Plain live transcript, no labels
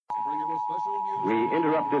We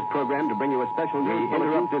interrupt this program to bring you a special news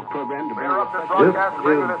bulletin. Interrupt this broadcast to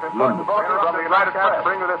bring you this important bulletin from the United Press.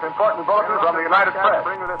 Bring you this important bulletin from the United Press.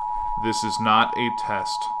 This is not a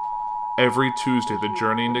test. Every Tuesday, the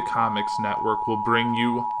Journey into Comics Network will bring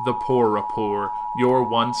you The Poor Rapport, your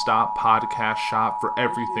one-stop podcast shop for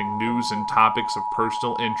everything news and topics of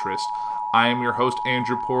personal interest. I am your host,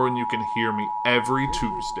 Andrew Poor, and you can hear me every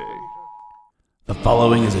Tuesday. The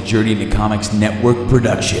following is a Journey into Comics Network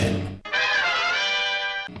production.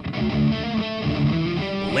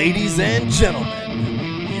 Ladies and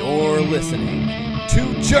gentlemen, you're listening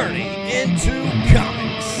to Journey into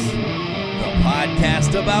Comics, the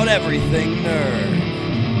podcast about everything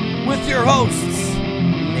nerd, with your hosts,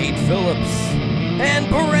 Nate Phillips and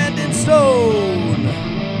Brandon Stone.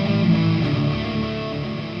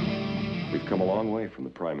 We've come a long way from the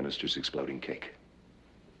Prime Minister's exploding cake.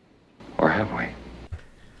 Or have we?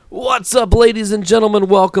 What's up, ladies and gentlemen?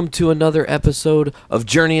 Welcome to another episode of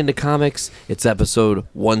Journey into Comics. It's episode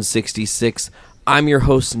 166. I'm your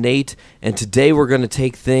host, Nate, and today we're going to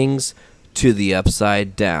take things to the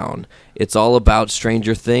upside down. It's all about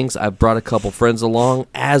Stranger Things. I've brought a couple friends along.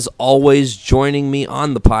 As always, joining me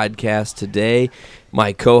on the podcast today,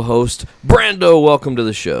 my co-host, Brando. Welcome to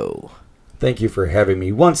the show. Thank you for having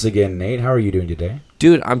me once again, Nate. How are you doing today?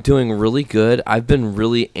 Dude, I'm doing really good. I've been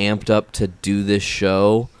really amped up to do this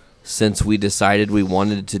show since we decided we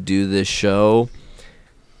wanted to do this show,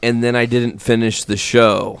 and then I didn't finish the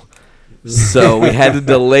show. So we had to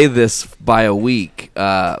delay this by a week.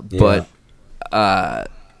 But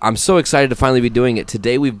I'm so excited to finally be doing it.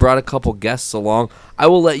 Today we've brought a couple guests along. I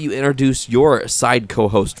will let you introduce your side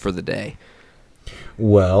co-host for the day.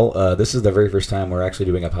 Well, this is the very first time we're actually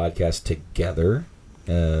doing a podcast together.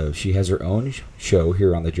 She has her own show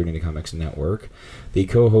here on the Journey to Comics Network. The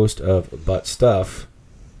co-host of Butt Stuff,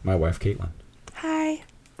 my wife, Caitlin. Hi.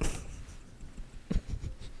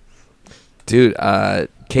 Dude,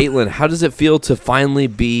 Caitlin, how does it feel to finally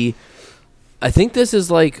be... I think this is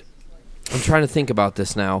like... I'm trying to think about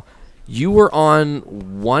this now. You were on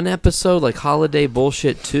one episode, like Holiday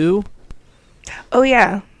Bullshit 2? Oh,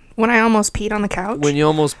 yeah. When I almost peed on the couch? When you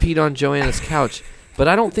almost peed on Joanna's couch. But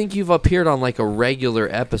I don't think you've appeared on like a regular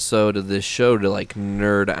episode of this show to like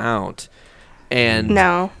nerd out. And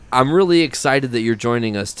no. I'm really excited that you're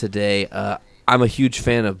joining us today. I'm a huge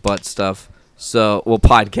fan of Butt Stuff. So, well,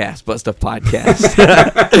 podcast, Butt Stuff podcast.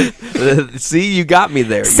 See, you got me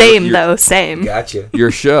there. Same. Gotcha.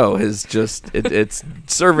 Your show is just, it's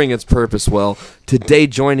serving its purpose well. Today,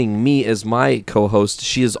 joining me as my co-host,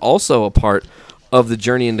 she is also a part of the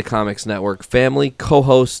Journey into Comics Network family,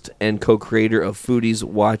 co-host and co-creator of Foodies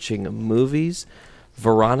Watching Movies.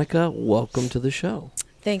 Veronica, welcome to the show.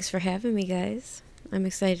 Thanks for having me, guys. I'm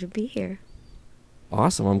excited to be here.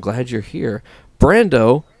 Awesome. I'm glad you're here.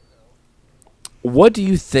 Brando, what do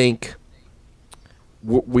you think?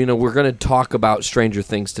 We're going to talk about Stranger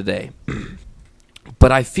Things today.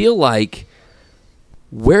 But I feel like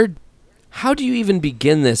how do you even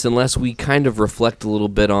begin this unless we kind of reflect a little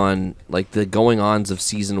bit on like the going-ons of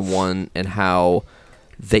season 1 and how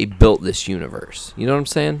they built this universe? You know what I'm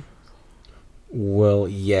saying? Well,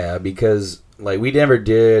 yeah, because like we never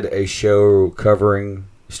did a show covering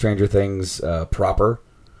Stranger Things proper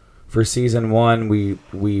for season 1.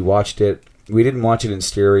 We watched it. We didn't watch it in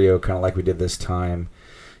stereo, kind of like we did this time.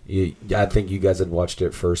 I think you guys had watched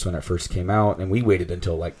it first when it first came out, and we waited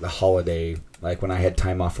until like the holiday, like when I had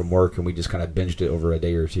time off from work, and we just kind of binged it over a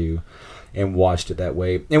day or two and watched it that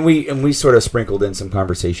way. And we sort of sprinkled in some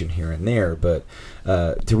conversation here and there, but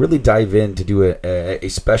to really dive in to do a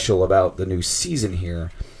special about the new season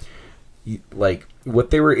here, like what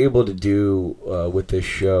they were able to do with this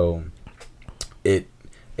show,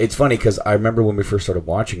 it's funny because I remember when we first started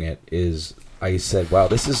watching it, I said, wow,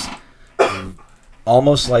 this is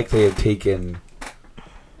almost like they had taken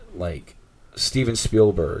like Steven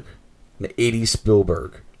Spielberg, the 80s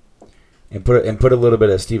Spielberg, and put a little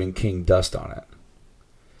bit of Stephen King dust on it.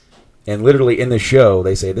 And literally in the show,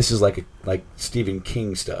 they say this is like Stephen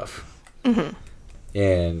King stuff. Mm-hmm.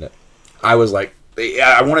 And I was like,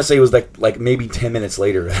 I want to say it was like maybe 10 minutes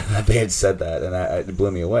later that they had said that, and it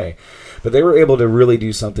blew me away. But they were able to really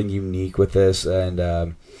do something unique with this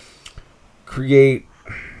and create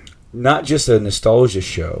not just a nostalgia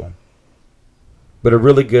show, but a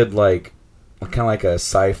really good like kind of like a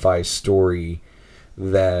sci-fi story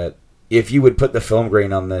that if you would put the film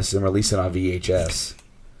grain on this and release it on VHS,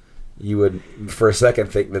 you would for a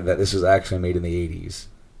second think that this was actually made in the 80s.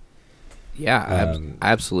 Yeah, I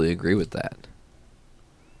absolutely agree with that.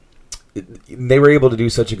 They were able to do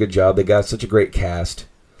such a good job. They got such a great cast.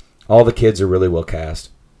 All the kids are really well cast.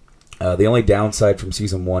 The only downside from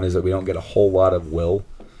season 1 is that we don't get a whole lot of Will,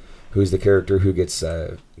 who's the character who gets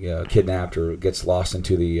kidnapped or gets lost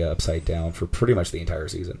into the Upside Down for pretty much the entire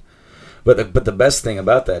season. But the best thing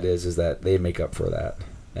about that is that they make up for that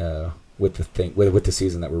with the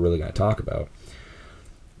season that we're really going to talk about.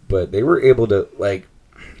 But they were able to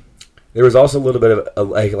there was also a little bit of a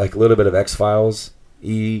little bit of X-Files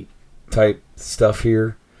type stuff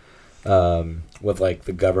here, with like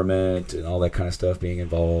the government and all that kind of stuff being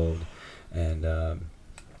involved, and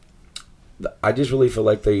I just really feel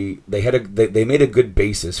like they made a good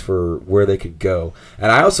basis for where they could go.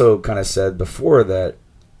 And I also kind of said before that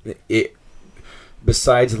it,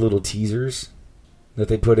 besides the little teasers that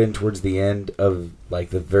they put in towards the end of like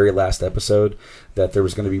the very last episode, that there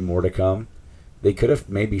was going to be more to come. They could have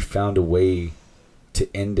maybe found a way to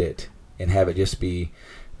end it and have it just be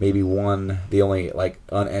maybe the only like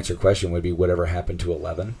unanswered question would be whatever happened to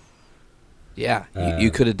 11. Yeah, you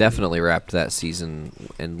could have definitely wrapped that season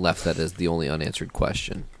and left that as the only unanswered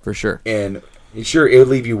question, for sure. And sure, it would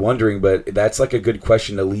leave you wondering, but that's like a good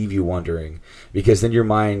question to leave you wondering, because then your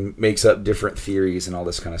mind makes up different theories and all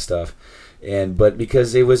this kind of stuff. But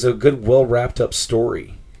because it was a good, well wrapped up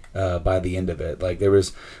story by the end of it, like there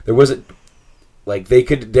wasn't like they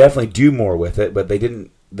could definitely do more with it, but they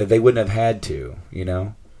wouldn't have had to, you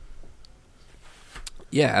know.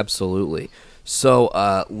 Yeah, absolutely.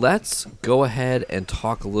 So let's go ahead and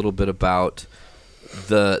talk a little bit about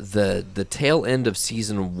the tail end of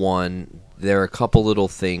season 1. There are a couple little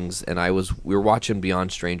things, and we were watching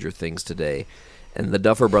Beyond Stranger Things today, and the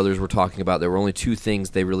Duffer Brothers were talking about there were only 2 things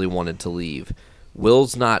they really wanted to leave.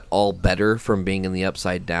 Will's not all better from being in the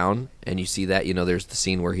Upside Down, and you see that, there's the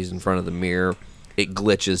scene where he's in front of the mirror. It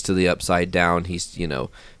glitches to the Upside Down. He's,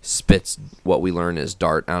 spits what we learn is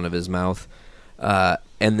dart out of his mouth.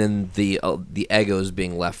 And then the Eggo's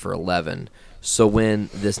being left for 11. So when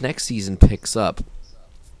this next season picks up,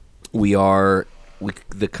 the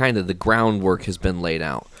groundwork has been laid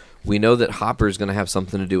out. We know that Hopper's going to have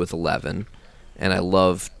something to do with 11, and I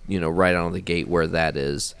love, right out of the gate where that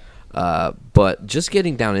is. But just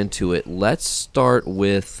getting down into it, let's start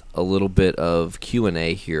with a little bit of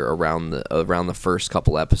Q&A here around the first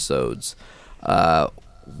couple episodes.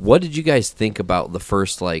 What did you guys think about the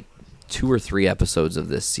first 2 or 3 episodes of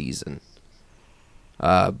this season?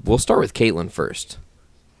 We'll start with Caitlin first.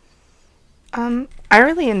 I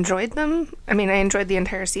really enjoyed them. I mean, I enjoyed the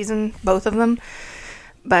entire season, both of them.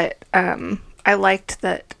 But I liked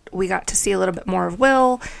that we got to see a little bit more of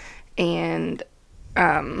Will, and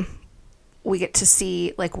we get to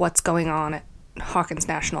see what's going on at Hawkins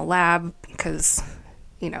National Lab, because,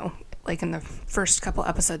 in the first couple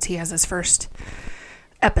episodes, he has his first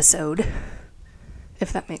episode,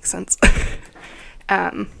 if that makes sense.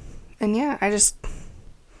 And yeah,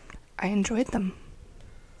 I enjoyed them.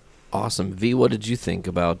 Awesome. V, what did you think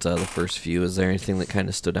about the first few? Is there anything that kind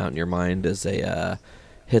of stood out in your mind as they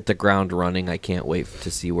hit the ground running? I can't wait to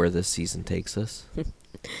see where this season takes us.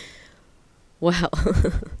 Well,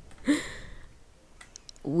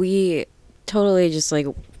 we totally just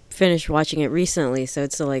finished watching it recently, so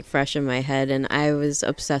it's still fresh in my head, and I was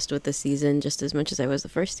obsessed with the season just as much as I was the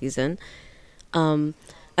first season.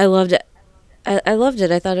 I loved it. I loved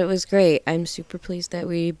it. I thought it was great. I'm super pleased that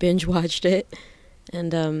we binge watched it,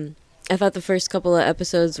 and I thought the first couple of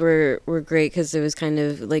episodes were great because it was kind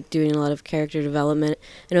of doing a lot of character development.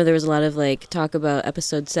 I know there was a lot of talk about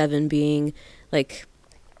episode 7 being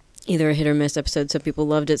either a hit or miss episode. Some people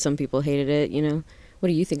loved it, some people hated it. What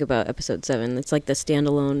do you think about episode 7? It's the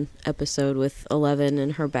standalone episode with 11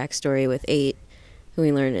 and her backstory with 8, who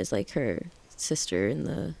we learn is her sister in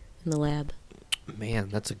the lab.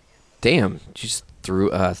 Man, you just threw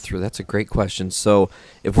that's a great question. So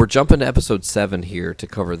if we're jumping to episode 7 here to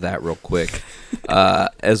cover that real quick,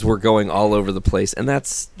 as we're going all over the place, and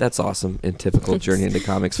that's awesome in typical Journey into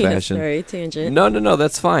Comics fashion. Sorry, tangent. No,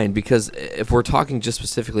 that's fine, because if we're talking just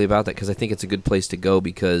specifically about that, because I think it's a good place to go,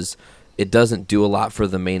 because it doesn't do a lot for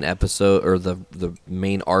the main episode or the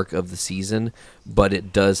main arc of the season, but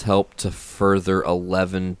it does help to further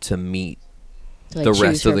 11 to meet the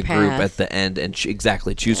rest of the group at the end and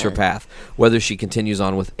choose her path, whether she continues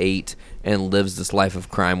on with 8 and lives this life of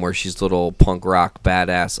crime where she's little punk rock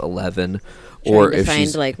badass 11, or if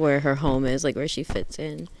she's where her home is, where she fits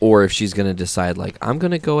in, or if she's gonna decide I'm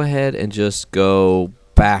gonna go ahead and just go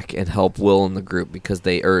back and help Will in the group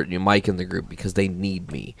or Mike in the group because they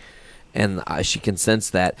need me, and she can sense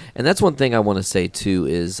that. And that's one thing I want to say too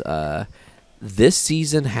is this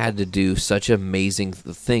season had to do such amazing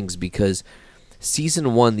things because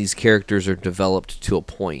Season 1, these characters are developed to a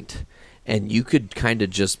point, and you could kind of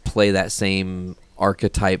just play that same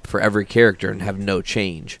archetype for every character and have no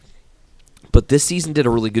change. But this season did a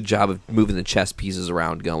really good job of moving the chess pieces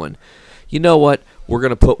around, going, you know what? We're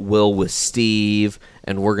going to put Will with Steve,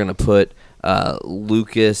 and we're going to put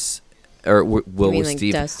Lucas, or Will mean with like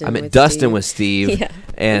Steve. Dustin I meant with Dustin Steve. with Steve. Yeah.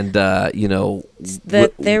 And,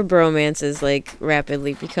 Their bromance is like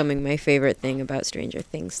rapidly becoming my favorite thing about Stranger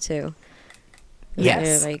Things too.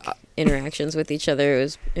 Yes. Their like interactions with each other,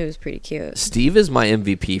 it was pretty cute. Steve is my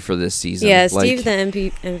MVP for this season. Yeah, Like, Steve's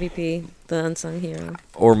the MVP, the unsung hero.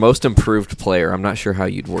 or most improved player. I'm not sure how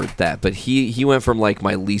you'd word that, but he went from like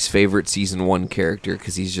my least favorite season 1 character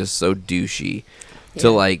because he's just so douchey to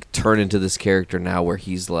like turn into this character now where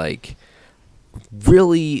he's like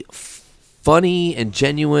really funny and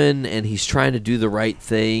genuine, and he's trying to do the right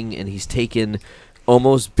thing, and he's taken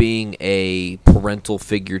almost being a parental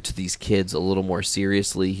figure to these kids a little more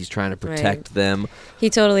seriously. He's trying to protect them. He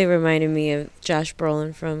totally reminded me of Josh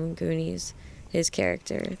Brolin from Goonies. His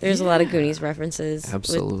character. There's a lot of Goonies references.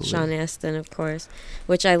 Absolutely. With Sean Astin, of course,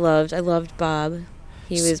 which I loved. I loved Bob.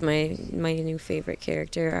 He was my new favorite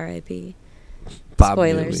character. R.I.P. Bob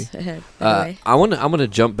Spoilers Newby. ahead. By the way. I'm gonna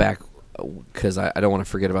jump back because I don't want to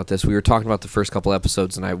forget about this. We were talking about the first couple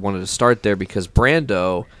episodes, and I wanted to start there because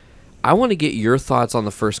Brando, I want to get your thoughts on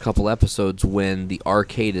the first couple episodes when the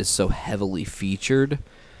arcade is so heavily featured.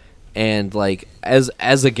 And like as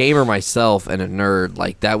a gamer myself and a nerd,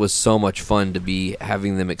 like that was so much fun to be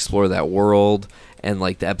having them explore that world. And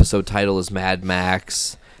like the episode title is Mad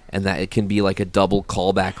Max, and that it can be like a double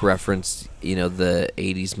callback reference, the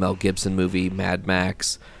 80s Mel Gibson movie Mad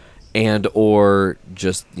Max, and or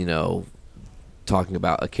just talking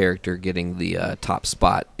about a character getting the top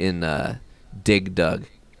spot in Dig Dug.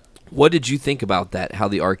 What did you think about that? How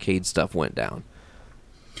the arcade stuff went down?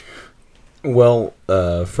 Well,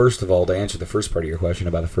 first of all, to answer the first part of your question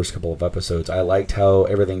about the first couple of episodes, I liked how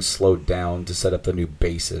everything slowed down to set up the new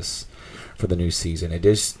basis for the new season. It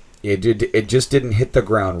just didn't hit the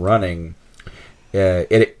ground running.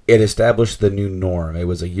 It established the new norm. It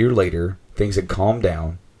was a year later. Things had calmed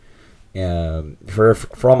down. For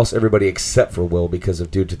almost everybody except for Will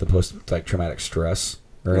due to the post-traumatic stress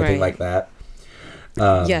or anything like that.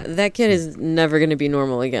 That kid is never going to be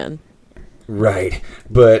normal again. Right,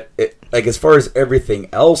 but as far as everything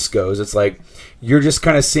else goes, it's like you're just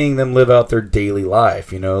kind of seeing them live out their daily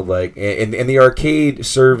life, and the arcade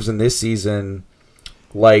serves in this season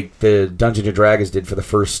like the Dungeons and Dragons did for the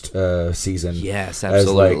first season. Yes,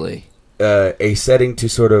 absolutely. As a setting to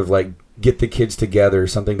sort of like get the kids together,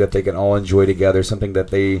 something that they can all enjoy together, something that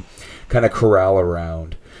they kind of corral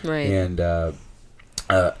around. Right. And of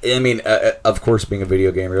course, being a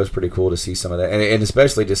video gamer, it was pretty cool to see some of that, and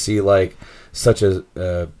especially to see like such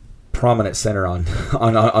a prominent center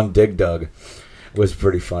on Dig Dug was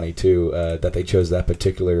pretty funny too. That they chose that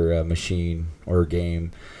particular machine or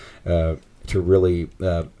game to really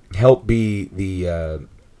help be the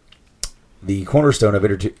cornerstone of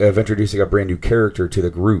introducing a brand new character to the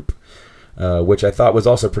group, which I thought was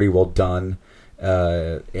also pretty well done.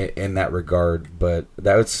 In that regard, but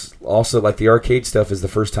that's also like the arcade stuff is the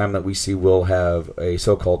first time that we see Will have a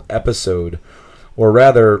so-called episode, or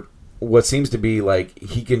rather what seems to be like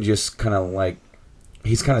he can just kind of like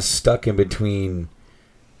he's kind of stuck in between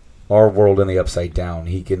our world and the Upside Down.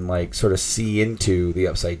 He can like sort of see into the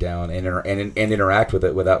Upside Down and interact with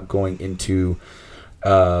it without going into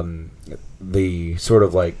the sort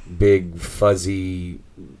of like big fuzzy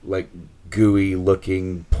like gooey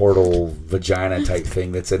looking portal vagina type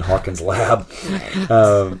thing that's in Hawkins' lab.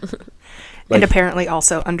 And apparently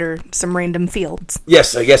also under some random fields.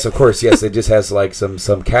 Yes, of course, yes. It just has like some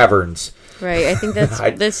caverns. Right, I think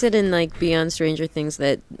that's it in like Beyond Stranger Things,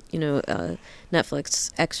 that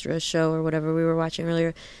Netflix extra show or whatever we were watching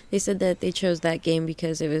earlier. They said that they chose that game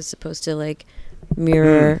because it was supposed to like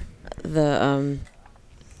mirror the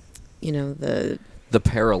The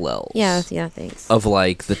parallels. Yeah, thanks. Of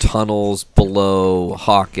like the tunnels below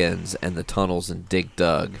Hawkins and the tunnels in Dig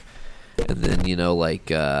Dug. And then,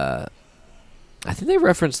 I think they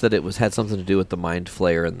referenced that it had something to do with the Mind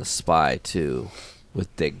Flayer and the Spy too,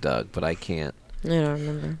 with Dig Dug, but I don't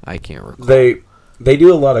remember. I can't recall. They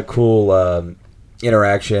do a lot of cool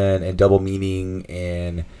interaction and double meaning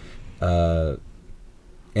and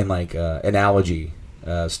analogy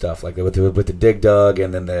stuff like with the Dig Dug,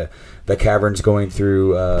 and then the caverns going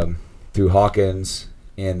through Hawkins,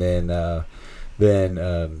 and then of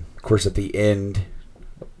course at the end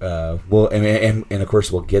and of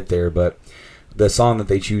course we'll get there, but the song that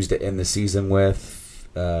they choose to end the season with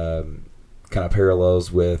kind of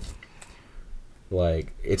parallels with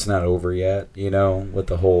like It's Not Over Yet, with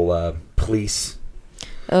the whole police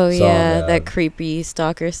song, yeah, that creepy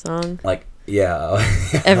stalker song. Like Yeah.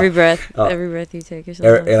 Every breath you take, or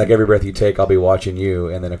something. And like every breath you take, I'll be watching you.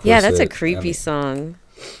 And then of course, Yeah, that's a creepy song.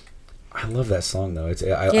 I love that song though. I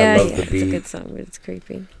Yeah, love the beat. it's a good song, but it's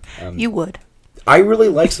creepy. You would. I really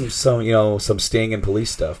like some some Sting and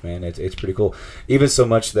Police stuff, man. It's pretty cool. Even so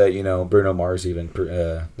much that Bruno Mars even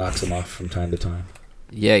knocks him off from time to time.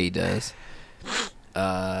 Yeah, he does.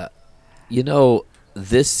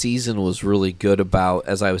 This season was really good about,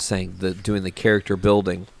 as I was saying, doing the character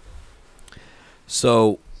building.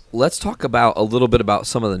 So let's talk about a little bit about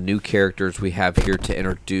some of the new characters we have here to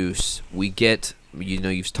introduce. We get,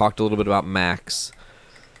 you've talked a little bit about Max.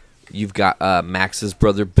 You've got Max's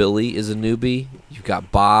brother Billy is a newbie. You've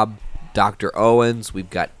got Bob, Dr. Owens. We've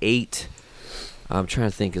got 8. I'm trying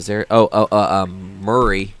to think. Is there?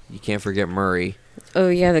 Murray. You can't forget Murray. Oh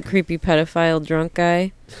yeah, the creepy pedophile drunk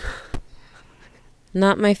guy.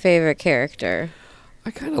 Not my favorite character.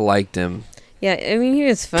 I kind of liked him. Yeah, I mean he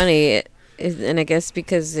was funny, and I guess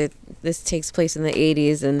because this takes place in the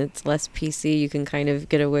 80s and it's less PC, you can kind of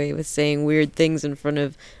get away with saying weird things in front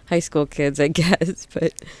of high school kids, I guess.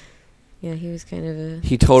 But yeah, he was kind of a.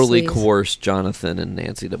 He totally sleaze. Coerced Jonathan and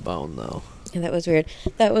Nancy to bone, though. Yeah, that was weird.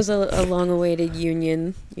 That was a long-awaited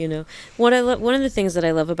union. One of the things that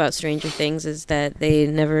I love about Stranger Things is that they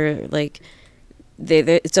never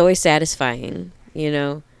it's always satisfying.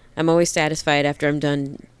 I'm always satisfied after I'm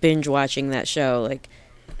done binge watching that show. Like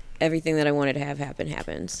everything that I wanted to have happen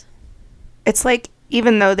happens. It's like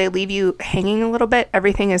even though they leave you hanging a little bit,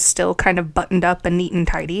 everything is still kind of buttoned up and neat and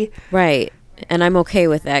tidy. Right. And I'm okay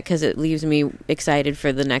with that because it leaves me excited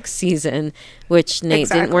for the next season, which,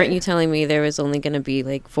 Nate, weren't you telling me there was only going to be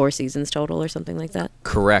like 4 seasons total or something like that?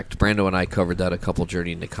 Correct. Brando and I covered that a couple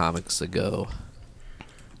Journey into Comics ago.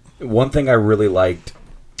 One thing I really liked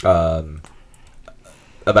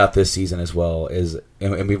about this season as well is,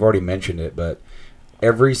 and we've already mentioned it, but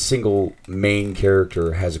every single main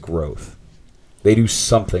character has growth. They do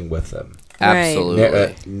something with them.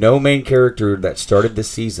 Absolutely. No main character that started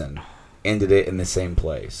this season ended it in the same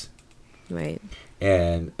place. Right.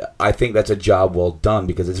 And I think that's a job well done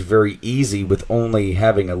because it's very easy with only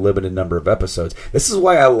having a limited number of episodes. This is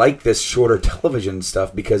why I like this shorter television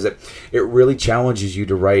stuff because it really challenges you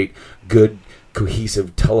to write good,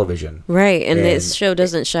 cohesive television. Right, and this show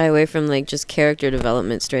doesn't shy away from like just character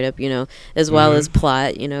development straight up, as well as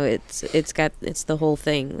plot. It's the whole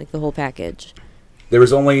thing, like the whole package. There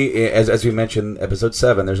was only, as we mentioned, episode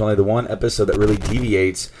 7, there's only the one episode that really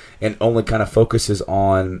deviates and only kind of focuses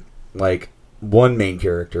on, like, one main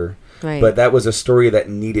character. Right. But that was a story that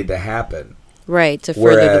needed to happen. Right, to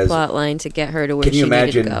further the plot line to get her to where she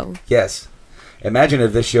needed to go. Yes. Imagine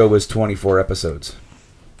if this show was 24 episodes.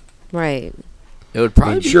 Right. It would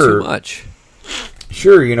probably be too much.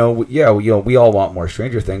 Sure, we all want more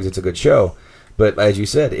Stranger Things. It's a good show. But as you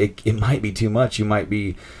said, it might be too much.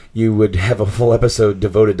 You would have a full episode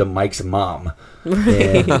devoted to Mike's mom.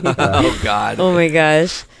 Right. And, oh, God. Oh, my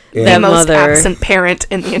gosh. The most absent parent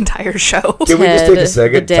in the entire show. Can we just take a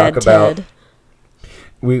second to talk about...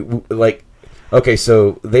 Okay,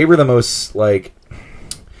 so they were the most,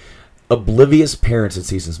 oblivious parents in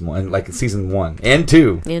season 1 and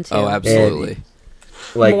 2. Oh, absolutely.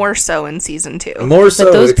 And, more so in season 2. More so.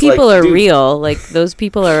 But those people are real.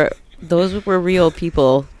 Those were real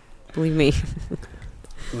people. Believe me.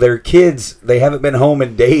 Their kids, they haven't been home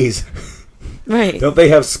in days. Right. Don't they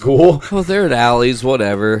have school? Well, they're at Allie's,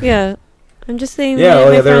 whatever. Yeah. I'm just saying they're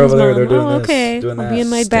over there. They're doing this. Okay. I'll be in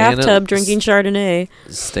my bathtub drinking Chardonnay.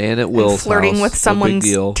 Staying at Will's flirting house. with someone's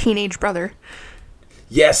teenage brother.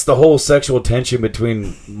 Yes, the whole sexual tension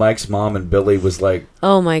between Mike's mom and Billy was like...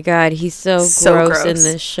 Oh my God, he's so gross in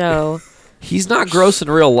this show. He's not gross in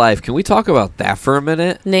real life. Can we talk about that for a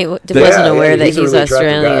minute? Nate wasn't aware that he's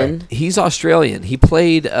Australian. He's Australian. He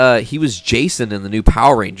played, he was Jason in the new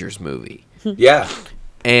Power Rangers movie. Yeah.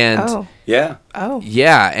 And yeah.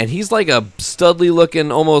 Yeah, and he's like a studly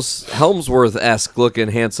looking, almost Helmsworth-esque looking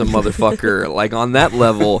handsome motherfucker, like on that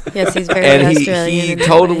level. Yes, he's very and Australian. he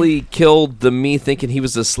totally killed me thinking he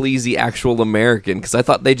was a sleazy actual American because I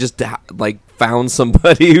thought they just found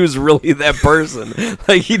somebody who's really that person.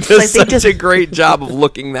 Like he does such a great job of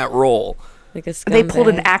looking that role. Like a they pulled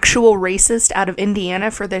an actual racist out of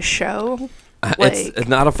Indiana for this show. It's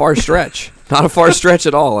not a far stretch. Not a far stretch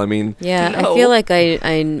at all. I mean, yeah, no. I feel like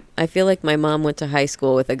I feel like my mom went to high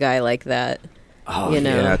school with a guy like that. Oh,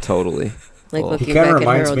 yeah, totally. Like looking back at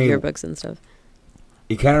Herald yearbooks and stuff.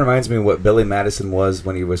 He kind of reminds me of what Billy Madison was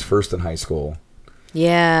when he was first in high school.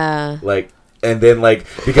 Yeah. And then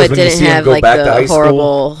because but when you see him go back to high school,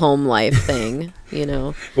 horrible home life thing. you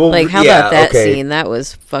know. Well, like, how yeah, about that okay. scene? That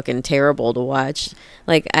was fucking terrible to watch.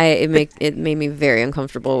 Like, it made me very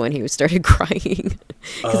uncomfortable when he started crying.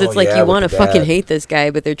 Because it's like, yeah, you with want to the fucking dad. hate this guy,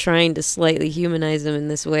 but they're trying to slightly humanize him in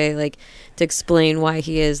this way, like, to explain why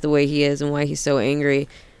he is the way he is and why he's so angry,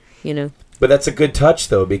 you know. But that's a good touch,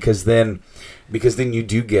 though, because then you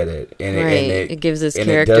do get it. And It gives his and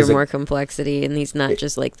it character doesn't- more complexity, and he's not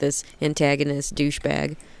just like this antagonist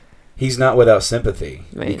douchebag. He's not without sympathy.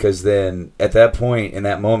 Right. Because then, at that point, in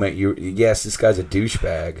that moment, yes, this guy's a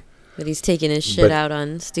douchebag. But he's taking his shit out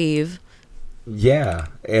on Steve. Yeah,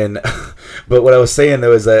 and but what I was saying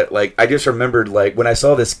though is that like I just remembered like when I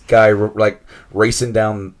saw this guy like racing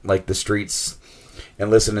down like the streets and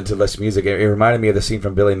listening to this music, it reminded me of the scene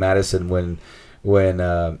from Billy Madison when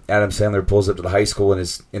Adam Sandler pulls up to the high school in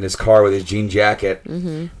his car with his jean jacket,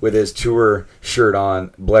 with his tour shirt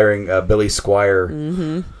on, blaring Billy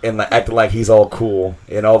Squier, and like, acting like he's all cool,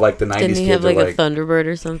 and all like the 90s Didn't he kids have like are a Thunderbird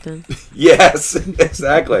or something? Yes,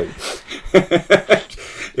 exactly.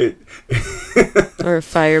 Or a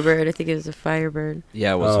Firebird. I think it was a Firebird.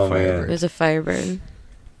 Yeah, it was a Firebird. It was a Firebird.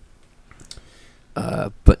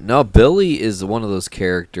 But no, Billy is one of those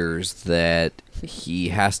characters that he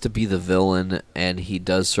has to be the villain, and he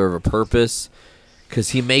does serve a purpose because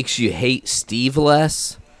he makes you hate Steve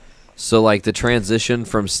less. So, like, the transition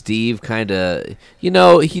from Steve kind of,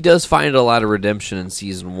 he does find a lot of redemption in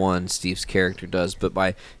season 1, Steve's character does, but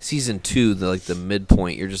by season 2, the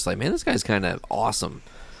midpoint, you're just like, man, this guy's kind of awesome.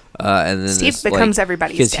 And then Steve becomes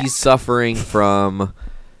everybody's because dad. he's suffering from.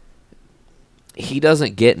 He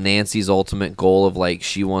doesn't get Nancy's ultimate goal of like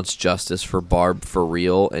she wants justice for Barb for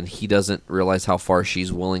real, and he doesn't realize how far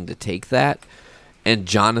she's willing to take that. And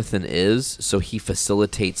Jonathan is, so he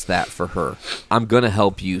facilitates that for her. I'm going to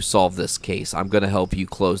help you solve this case. I'm going to help you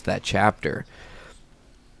close that chapter.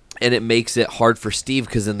 And it makes it hard for Steve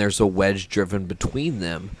because then there's a wedge driven between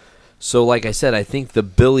them. So like I said, I think the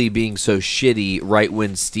Billy being so shitty right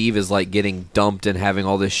when Steve is like getting dumped and having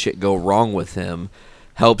all this shit go wrong with him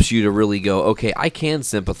helps you to really go, okay, I can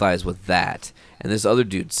sympathize with that. And this other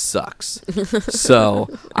dude sucks. So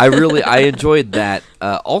I enjoyed that.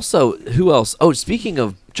 Also, who else? Oh, speaking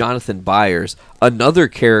of Jonathan Byers, another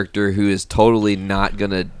character who is totally not going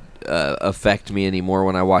to affect me anymore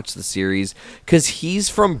when I watch the series because he's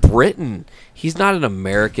from Britain. He's not an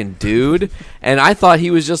American dude. And I thought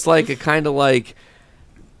he was just like a kind of like,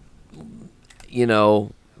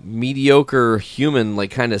 mediocre human,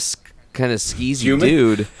 like kind of skeezy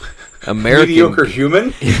dude. American mediocre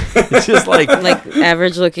human. Just like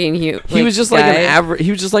average looking human. He was just like an average. He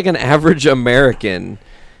was just like an average American,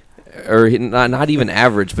 or not even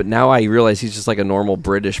average. But now I realize he's just like a normal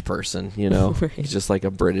British person. Right. He's just like a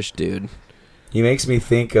British dude. He makes me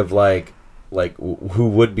think of like who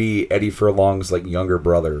would be Eddie Furlong's like younger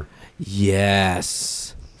brother.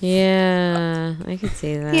 Yes. Yeah, I could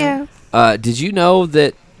see that. Yeah. Did you know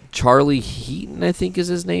that Charlie Heaton, I think is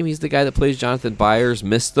his name, he's the guy that plays Jonathan Byers,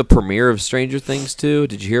 missed the premiere of Stranger Things 2?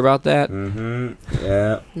 Did you hear about that? Mm-hmm.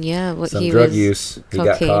 Yeah. Yeah. What Some he drug was use. He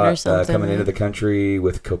got cocaine or caught something, coming into right? the country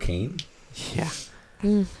with cocaine. Yeah.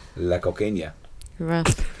 La cocaine.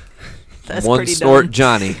 Rough. That's One pretty snort, dumb.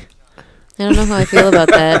 Johnny. I don't know how I feel about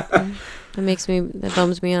that. That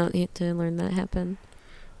bums me out to learn that happened.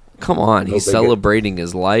 Come on, No he's bigot. celebrating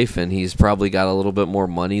his life, and he's probably got a little bit more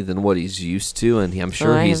money than what he's used to, and I'm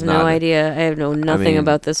sure I he's have not. no idea. I have nothing mean,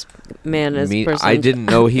 about this man as a person. I didn't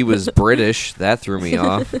know he was British. That threw me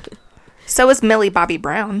off. So is Millie Bobby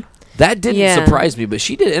Brown. That didn't Yeah. surprise me, but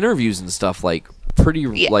she did interviews and stuff like pretty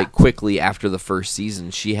like quickly after the first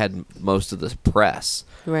season. She had most of the press.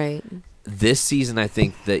 Right. This season, I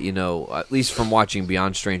think that, at least from watching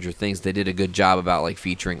Beyond Stranger Things, they did a good job about like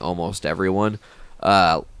featuring almost everyone.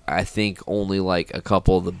 I think only like a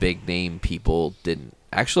couple of the big name people didn't.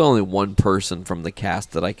 Actually, only one person from the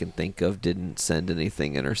cast that I can think of didn't send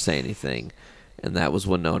anything in or say anything, and that was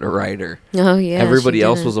Winona Ryder. Oh yeah. Everybody she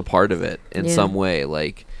else did. was a part of it in Yeah. some way.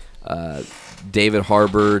 Like David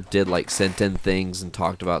Harbour did like sent in things and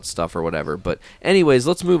talked about stuff or whatever. But anyways,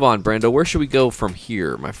 let's move on, Brando. Where should we go from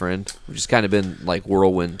here, my friend? We've just kind of been like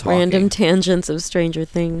whirlwind talking. Random tangents of Stranger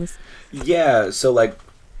Things. Yeah, so like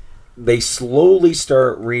they slowly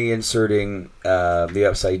start reinserting the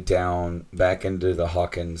Upside Down back into the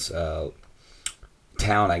Hawkins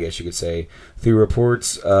town, I guess you could say, through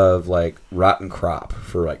reports of like rotten crop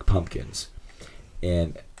for like pumpkins,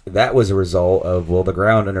 and that was a result of the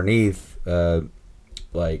ground underneath,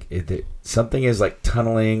 something is like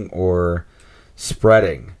tunneling or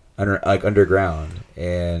spreading underground,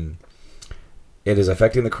 and it is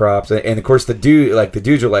affecting the crops, and of course the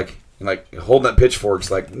dudes are like holding up pitchforks,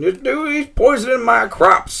 like, dude, he's poisoning my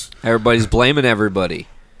crops. Everybody's blaming everybody.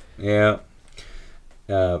 Yeah.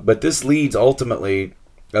 But this leads ultimately,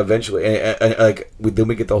 eventually, then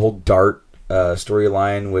we get the whole Dart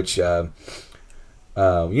storyline, which,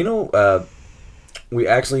 we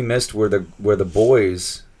actually missed where the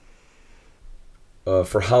boys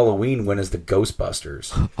for Halloween went as the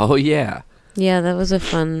Ghostbusters. Oh, yeah. Yeah, that was a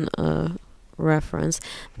fun reference.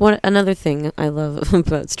 Another thing I love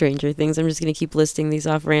about Stranger Things, I'm just going to keep listing these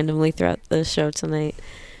off randomly throughout the show tonight,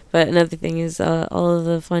 but another thing is all of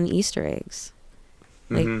the fun Easter eggs.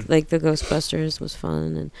 Like the Ghostbusters was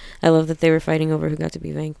fun, and I love that they were fighting over who got to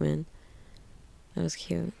be Venkman. That was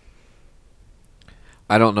cute.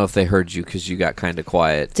 I don't know if they heard you because you got kind of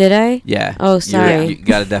quiet. Did I? Yeah. Oh, sorry. You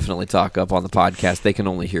got to definitely talk up on the podcast. They can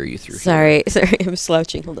only hear you through Sorry, I'm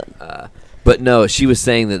slouching. Hold on. But no, she was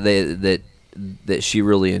saying that she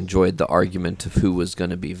really enjoyed the argument of who was going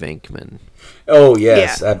to be Venkman. Oh,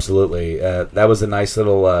 yes, absolutely. That was a nice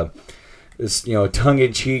little,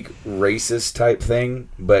 tongue-in-cheek racist type thing,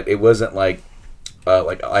 but it wasn't like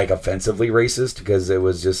offensively racist, because it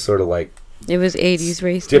was just sort of like... It was 80s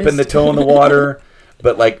racist. Dipping the toe in the water,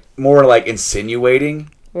 but like more like insinuating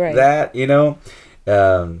that,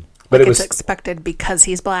 but like it was expected because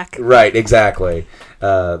he's black. Right, exactly.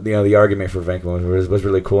 The argument for Venkman was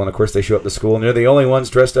really cool, and of course they show up to school, and they're the only ones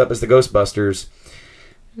dressed up as the Ghostbusters.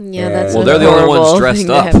 Yeah, that's they're the only ones dressed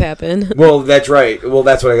up. To have happened. Well, that's right. Well,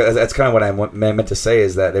 that's kind of what I meant to say,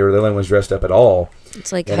 is that they were the only ones dressed up at all.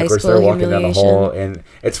 It's like and high of course school they're walking down the humiliation. hall, and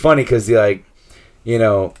it's funny because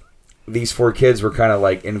these 4 kids were kind of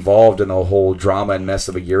like involved in the whole drama and mess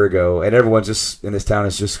of a year ago, and everyone just in this town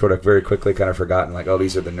has just sort of very quickly kind of forgotten, like, oh,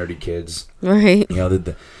 these are the nerdy kids, right?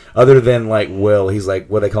 Other than like Will, he's like,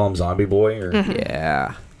 what they call him, Zombie Boy, or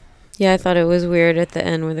yeah. I thought it was weird at the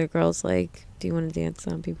end where the girl's like, "Do you want to dance,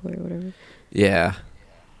 Zombie Boy," or whatever? Yeah.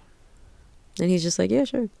 And he's just like, "Yeah,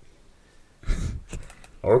 sure."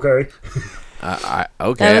 Okay. Okay.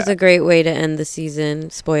 That was a great way to end the season.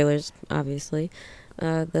 Spoilers, obviously.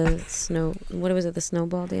 The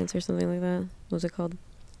snowball dance or something like that? What was it called?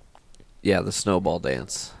 Yeah, the snowball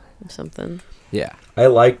dance. Or something. Yeah. I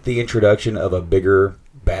liked the introduction of a bigger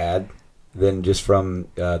bad than just from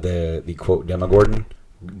the quote Demogorgon.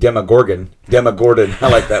 I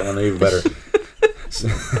like that one even better.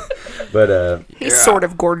 But he's sort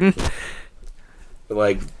of Gordon.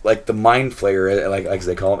 Like the Mind Flayer, like as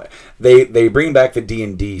they call him. They bring back the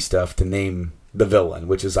D&D stuff to name the villain,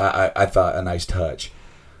 which is I thought a nice touch,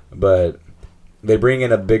 but they bring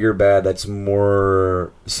in a bigger bad that's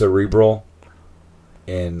more cerebral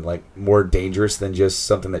and like more dangerous than just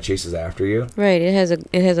something that chases after you. Right. It has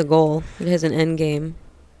a goal. It has an end game.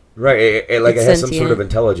 Right. It has sentient. some sort of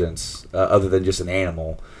intelligence other than just an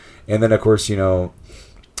animal, and then of course it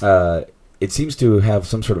seems to have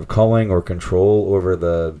some sort of culling or control over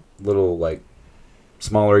the little like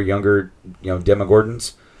smaller, younger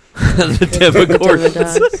Demogorgons. The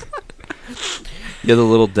Demogorgons. Yeah, the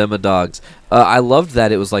little Demodogs. I loved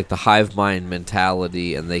that it was like the hive mind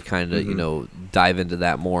mentality, and they kind of dive into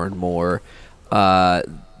that more and more. I'm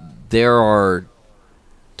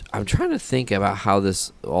trying to think about how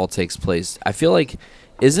this all takes place. I feel like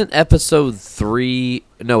isn't episode 3?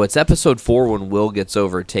 No, it's episode 4 when Will gets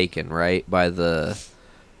overtaken, right, by the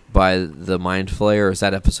Mind Flayer. Or is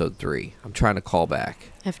that episode 3? I'm trying to call back.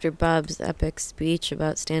 After Bob's epic speech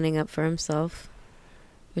about standing up for himself,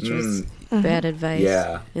 which was bad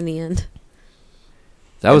advice in the end.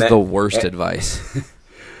 That was the worst advice.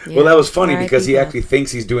 Yeah, well, that was funny because he Bob. actually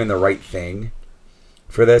thinks he's doing the right thing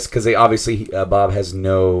for this, because Bob has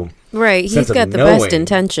no Right, sense he's got of the knowing. best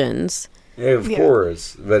intentions. Yeah, of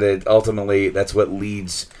course, but ultimately that's what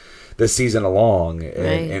leads the season along,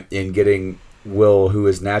 in getting Will, who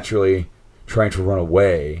is naturally trying to run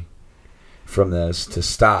away from this, to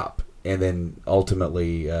stop, and then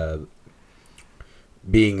ultimately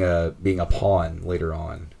being a pawn later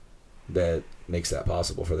on that makes that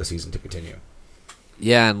possible for the season to continue.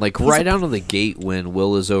 Yeah, and like right out of the gate when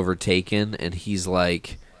Will is overtaken and he's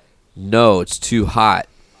like, no, it's too hot.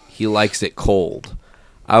 He likes it cold.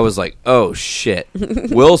 I was like, oh shit.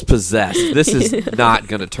 Will's possessed. This is not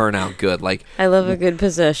going to turn out good. Like, I love a good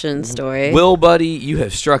possession story. Will, buddy, you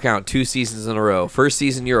have struck out 2 seasons in a row. First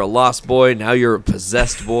season, you're a lost boy. Now you're a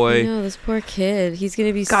possessed boy. No, this poor kid. He's going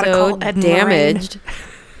to be Gotta so call Ed and damaged.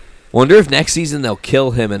 Wonder if next season they'll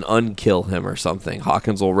kill him and unkill him or something.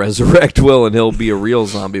 Hawkins will resurrect Will and he'll be a real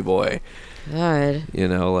zombie boy. God.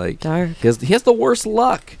 Dark. He has the worst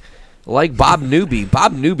luck. Like Bob Newby.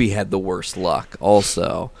 Bob Newby had the worst luck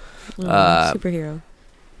also. Superhero.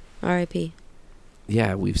 R.I.P.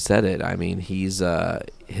 yeah, we've said it. I mean, Sean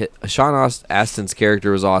Astin's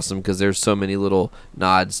character was awesome because there's so many little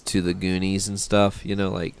nods to the Goonies and stuff. You know,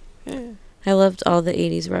 like. I loved all the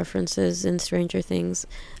 80s references in Stranger Things.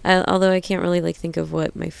 Although I can't really think of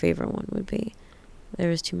what my favorite one would be. There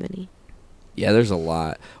was too many. Yeah, there's a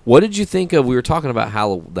lot. What did you think of? We were talking about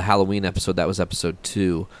the Halloween episode. That was episode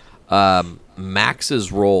 2.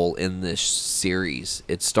 Max's role in this series.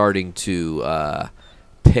 It's starting to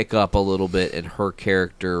pick up a little bit, and her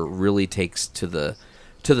character really takes to the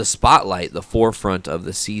spotlight, the forefront of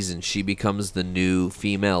the season. She becomes the new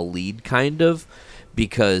female lead, kind of,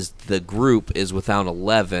 because the group is without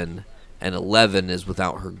 11, and 11 is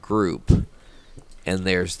without her group. And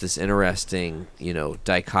there's this interesting,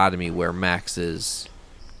 dichotomy where Max is,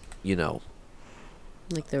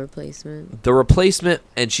 like the replacement. The replacement,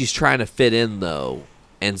 and she's trying to fit in, though.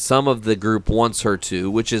 And some of the group wants her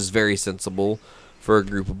to, which is very sensible for a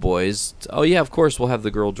group of boys. Oh, yeah, of course, we'll have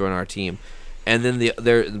the girl join our team. And then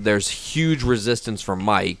there's huge resistance from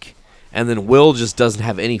Mike. And then Will just doesn't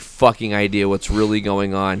have any fucking idea what's really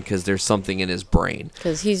going on because there's something in his brain.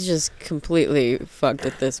 Because he's just completely fucked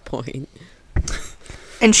at this point.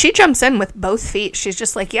 And she jumps in with both feet. She's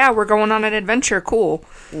just like, yeah, we're going on an adventure. Cool.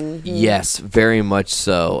 Mm-hmm. Yes, very much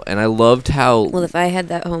so. And I loved how... Well, if I had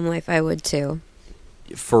that home life, I would too.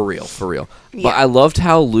 For real. Yeah. But I loved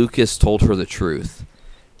how Lucas told her the truth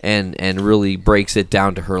and really breaks it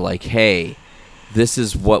down to her like, hey, this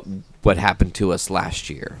is what happened to us last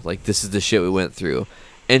year. Like, this is the shit we went through.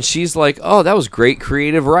 And she's like, oh, that was great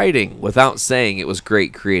creative writing, without saying it was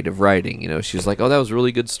great creative writing. She was like, oh, that was a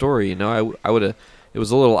really good story. I would have... It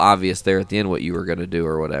was a little obvious there at the end what you were going to do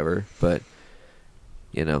or whatever. But,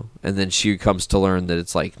 and then she comes to learn that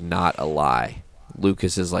it's, not a lie.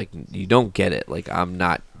 Lucas is like, you don't get it.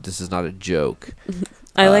 This is not a joke.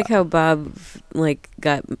 I like how Bob,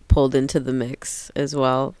 got pulled into the mix as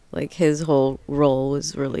well. His whole role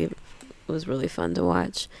was really fun to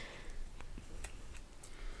watch.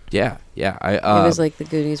 Yeah. It was like the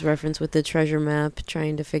Goonies reference with the treasure map,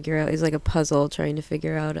 trying to figure out. It's like a puzzle, trying to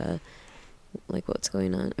figure out what's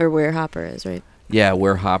going on, or where Hopper is, right? Yeah,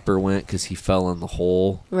 where Hopper went because he fell in the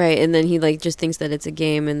hole. Right, and then he just thinks that it's a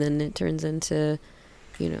game, and then it turns into,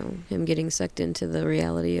 him getting sucked into the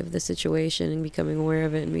reality of the situation and becoming aware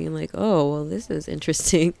of it and being like, oh, well, this is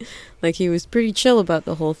interesting. He was pretty chill about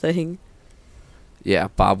the whole thing. Yeah,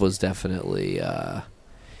 Bob was definitely...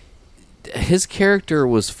 his character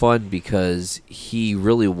was fun because he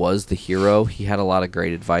really was the hero. He had a lot of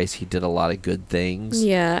great advice. He did a lot of good things.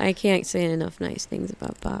 Yeah, I can't say enough nice things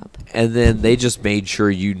about Bob. And then they just made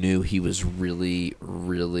sure you knew he was really,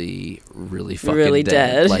 really, really fucking really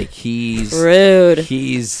dead. He's... Rude.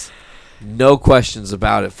 He's... No questions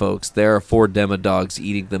about it, folks. There are 4 demodogs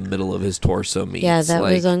eating the middle of his torso meats. Yeah, that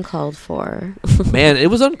was uncalled for. Man,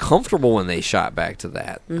 it was uncomfortable when they shot back to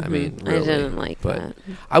that. Mm-hmm. I mean, really. I didn't like that.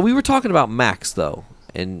 We were talking about Max, though,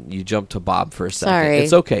 and you jumped to Bob for a second.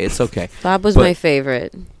 Sorry. It's okay. Bob was my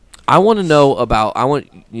favorite. I want to know about,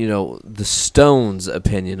 the Stone's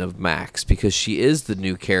opinion of Max, because she is the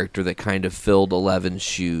new character that kind of filled 11's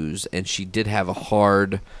shoes, and she did have a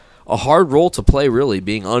hard role to play, really,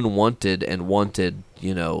 being unwanted and wanted,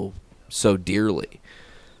 so dearly.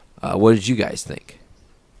 What did you guys think?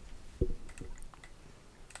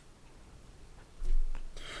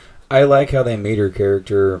 I like how they made her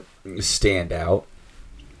character stand out,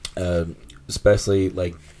 especially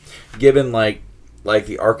given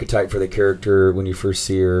the archetype for the character when you first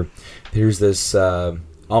see her. There's this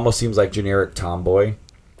almost seems like generic tomboy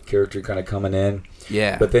character kind of coming in.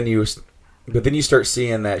 Yeah, but then you start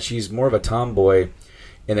seeing that she's more of a tomboy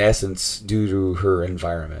in essence due to her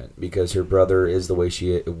environment, because her brother is the way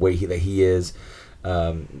that he is,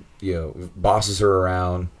 bosses her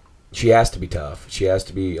around. She has to be tough. She has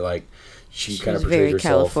to be she kind of portrays very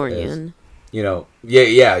herself Californian. There's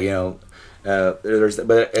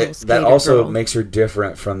that also makes her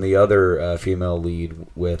different from the other female lead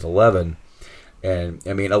with 11. And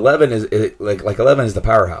I mean, 11 is 11 is the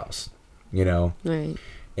powerhouse, Right.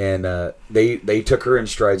 And they took her in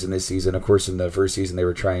strides in this season. Of course, in the first season, they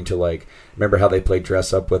were trying to remember how they played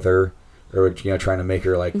dress up with her, or trying to make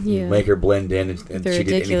her make her blend in, and the she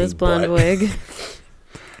ridiculous did blonde wig.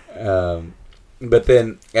 But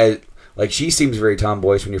then, she seems very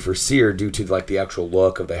tomboyish when you first see her, due to the actual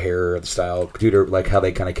look of the hair, the style, due to how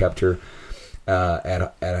they kind of kept her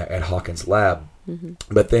at Hawkins' lab. Mm-hmm.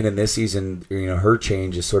 But then in this season, her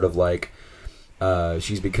change is sort of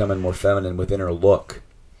she's becoming more feminine within her look.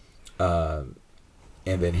 And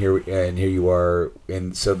then here you are,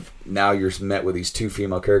 and so now you're met with these 2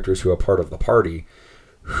 female characters who are part of the party,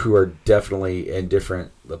 who are definitely in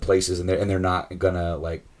different places, and they're not gonna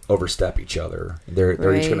like overstep each other. They're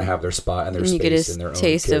each gonna have their spot and their and you get space a and their own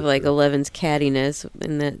taste of like character. Eleven's cattiness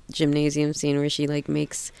in that gymnasium scene where she like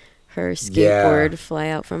makes her skateboard fly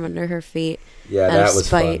out from under her feet. Yeah, out that of was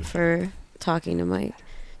spite fun. for talking to Mike.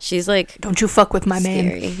 She's like, Don't you fuck with my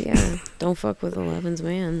scary. man. Yeah, don't fuck with Eleven's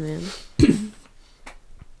man.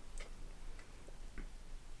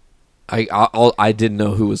 I didn't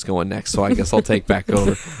know who was going next, so I guess I'll take back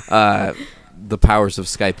over the powers of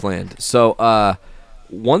Skypeland. So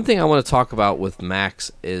one thing I want to talk about with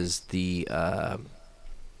Max is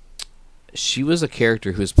she was a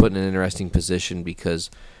character who was put in an interesting position because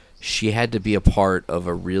she had to be a part of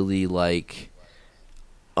a really like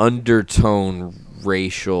undertone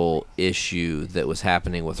racial issue that was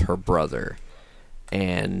happening with her brother.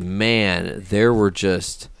 And man, there were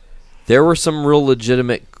some real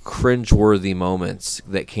legitimate cringeworthy moments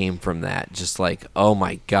that came from that. Just like, oh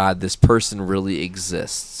my God, this person really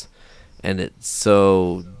exists. And it's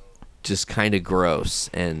so just kind of gross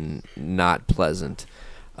and not pleasant.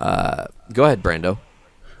 Go ahead, Brando.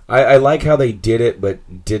 I like how they did it,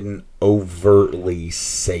 but didn't overtly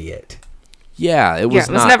say it. Yeah, it was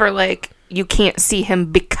not... never like, you can't see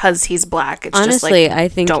him because he's black. It's Honestly, just like, I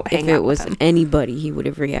think don't if hang it out with was him. anybody, he would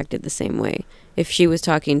have reacted the same way. If she was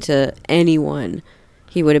talking to anyone,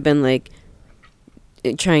 he would have been like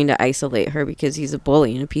trying to isolate her because he's a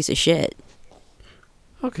bully and a piece of shit.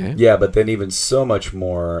 Okay. Yeah, but then even so much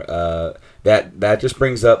more. That just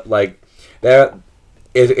brings up like that.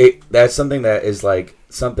 That's something that is like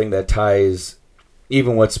something that ties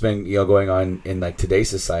even what's been going on in like today's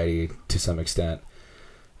society to some extent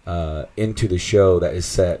into the show that is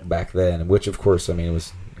set back then, which of course it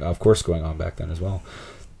was of course going on back then as well.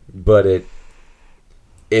 But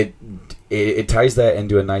it ties that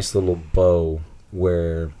into a nice little bow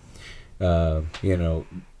where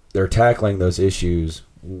they're tackling those issues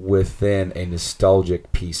within a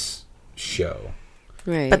nostalgic piece show.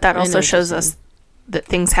 Right. But that also shows us that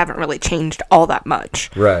things haven't really changed all that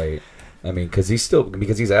much. Right. I mean, because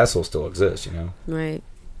these assholes still exist, Right.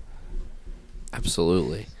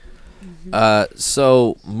 Absolutely.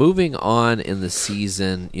 So moving on in the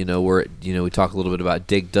season, we talk a little bit about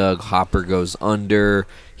Dig Dug. Hopper goes under.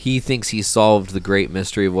 He thinks he solved the great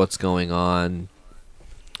mystery of what's going on.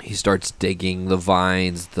 He starts digging the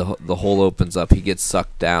vines. The hole opens up. He gets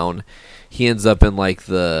sucked down. He ends up in like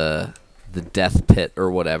the death pit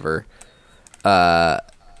or whatever.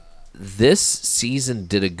 This season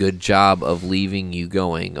did a good job of leaving you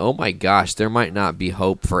going, oh my gosh, there might not be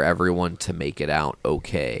hope for everyone to make it out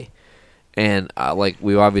okay. And like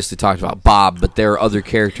we obviously talked about Bob, but there are other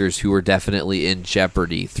characters who are definitely in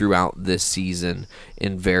jeopardy throughout this season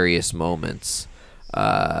in various moments.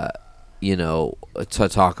 To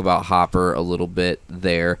talk about Hopper a little bit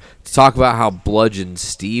there. To talk about how bludgeoned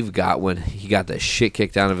Steve got when he got the shit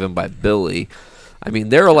kicked out of him by Billy. I mean,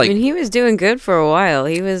 there are like... he was doing good for a while.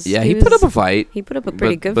 He put up a fight. He put up a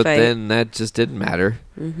pretty good but fight. But then that just didn't matter.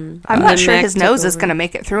 Mm-hmm. I'm not sure his nose is going to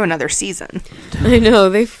make it through another season. I know.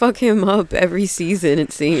 They fuck him up every season,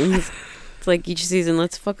 it seems. It's like each season,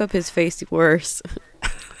 let's fuck up his face worse.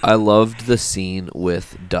 I loved the scene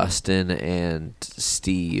with Dustin and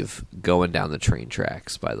Steve going down the train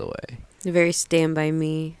tracks, by the way. A very Stand By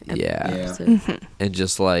Me episode. Mm-hmm. And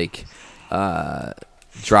just like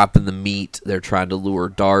dropping the meat, they're trying to lure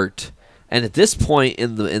Dart. And at this point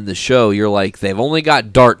in the show, you're like, they've only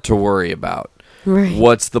got Dart to worry about. Right.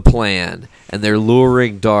 What's the plan? And they're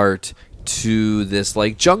luring Dart to this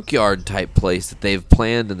like junkyard type place that they've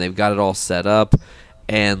planned, and they've got it all set up.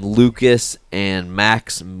 And Lucas and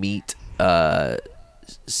Max meet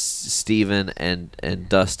Steven and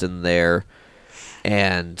Dustin there.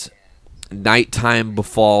 And nighttime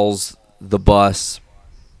befalls the bus.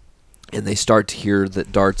 And they start to hear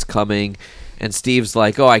that Dart's coming. And Steve's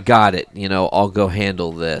like, oh, I got it. I'll go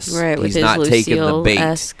handle this. Right, with He's his not taking the bait.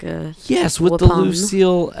 Lucille-esque, Yes, with the weapon.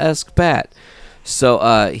 Lucille-esque bat.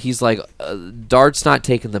 So he's like, Dart's not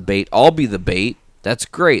taking the bait. I'll be the bait. That's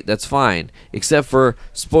great. That's fine. Except for,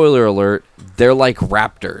 spoiler alert, they're like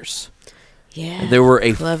raptors. Yeah. And there were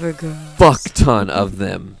a clever girls. fuck ton of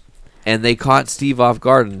them. And they caught Steve off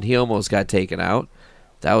guard, and he almost got taken out.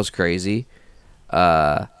 That was crazy.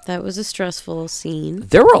 That was a stressful scene.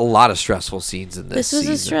 There were a lot of stressful scenes in this was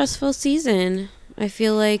season. a stressful season. I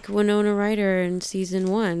feel like Winona Ryder in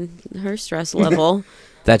season 1, her stress level.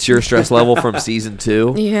 That's your stress level from season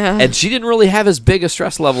 2? Yeah. And she didn't really have as big a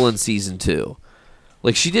stress level in season 2.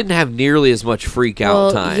 Like, she didn't have nearly as much freak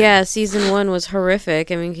out time. Yeah, season 1 was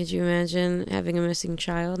horrific. I mean, could you imagine having a missing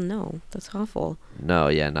child? No, that's awful. No,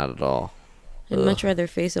 yeah, not at all. I'd much rather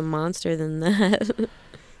face a monster than that.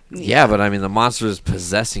 Yeah, but I mean, the monster is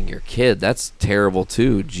possessing your kid. That's terrible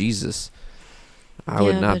too. Jesus, I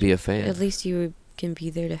would not but be a fan. At least you can be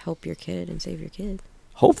there to help your kid and save your kid.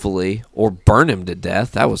 Hopefully, or burn him to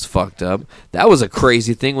death. That was fucked up. That was a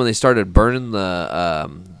crazy thing when they started burning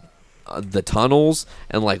the tunnels,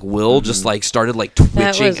 and like Will just like started like twitching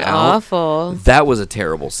That was out. awful. That was a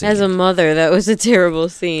terrible scene. As a mother, that was a terrible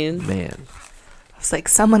scene. Man, I was like,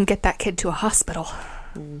 someone get that kid to a hospital.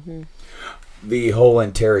 The whole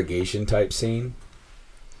interrogation type scene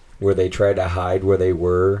where they tried to hide where they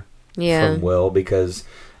were Yeah. from Will because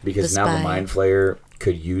The now the spy. Mind Flayer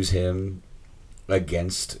could use him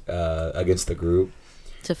against the group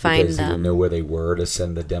To find because he didn't them. know where they were to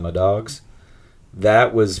send the demo dogs.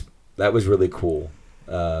 That was really cool.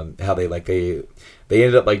 How they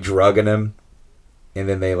ended up like drugging him, and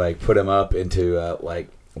then they like put him up into like,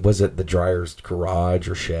 was it the dryer's garage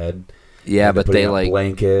or shed? yeah, And but put they him on like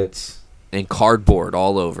blankets. and cardboard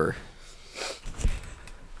all over.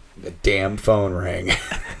 The damn phone rang.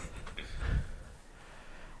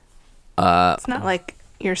 It's not like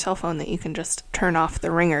your cell phone that you can just turn off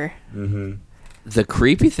the ringer. Mm-hmm. The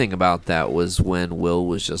creepy thing about that was when Will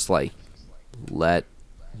was just like, "Let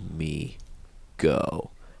me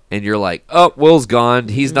go," and you're like, "Oh, Will's gone.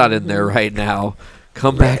 He's not in there right now.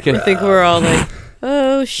 Come back I and think we're all like,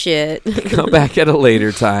 oh shit. come back at a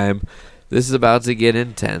later time. This is about to get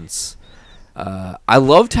intense." I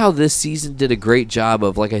loved how this season did a great job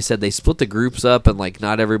of, like I said, they split the groups up and like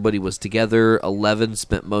not everybody was together. 11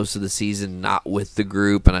 spent most of the season not with the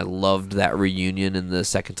group, and I loved that reunion in the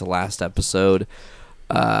second to last episode.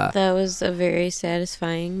 That was a very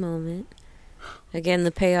satisfying moment. Again,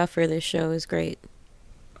 the payoff for this show is great.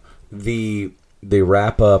 The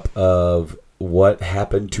wrap up of what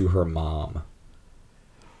happened to her mom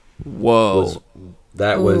Whoa.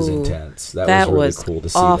 was Ooh, intense. That was really cool to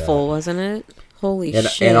see. awful, wasn't it? Holy and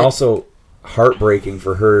shit. and also heartbreaking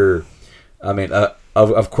for her. I mean,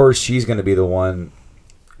 of course she's going to be the one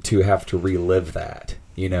to have to relive that,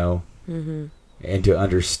 you know, Mm-hmm. and to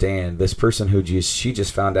understand this person who she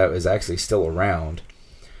just found out is actually still around,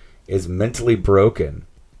 is mentally broken,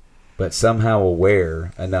 but somehow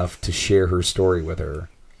aware enough to share her story with her.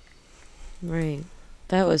 Right.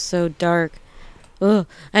 That was so dark. Ugh,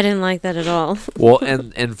 I didn't like that at all. Well,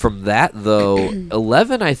 and from that though,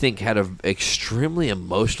 11 I think had an extremely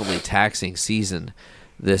emotionally taxing season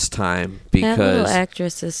this time That little because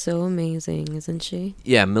actress is so amazing, isn't she?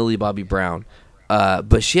 yeah, Millie Bobby Brown.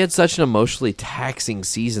 But she had such an emotionally taxing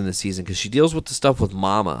season this season because she deals with the stuff with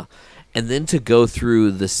Mama, and then to go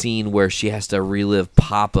through the scene where she has to relive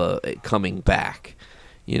Papa coming back.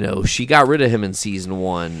 You know, she got rid of him in season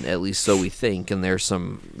 1, at least so we think, and there's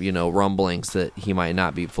some, you know, rumblings that he might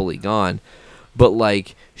not be fully gone. But,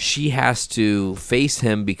 like, she has to face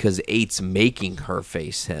him because 8's making her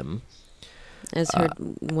face him. As her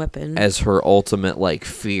weapon. As her ultimate, like,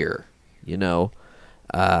 fear, you know?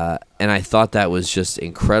 And I thought that was just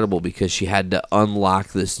incredible because she had to unlock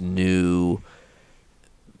this new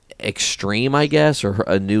extreme, I guess, or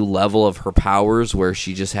a new level of her powers where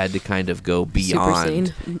she just had to kind of go beyond.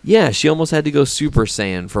 Super Saiyan. Yeah, she almost had to go Super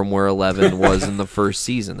Saiyan from where 11 was in the first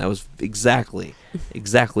season. That was exactly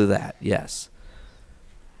that. Yes.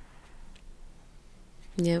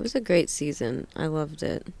 Yeah, it was a great season. I loved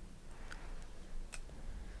it.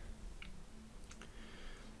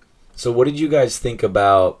 So what did you guys think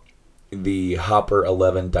about the Hopper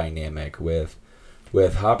 11 dynamic with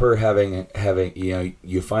Hopper having you know,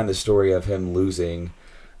 you find the story of him losing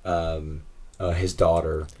his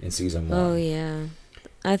daughter in season 1. Oh yeah,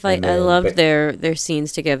 I And I then- loved but- their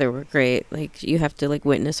scenes together were great. Like you have to like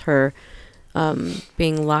witness her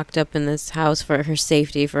being locked up in this house for her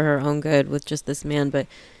safety, for her own good, with just this man. But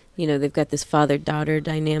you know they've got this father-daughter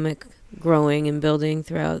dynamic growing and building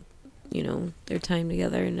throughout, you know, their time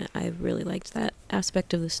together, and I really liked that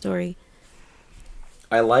aspect of the story.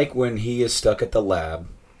 I like when he is stuck at the lab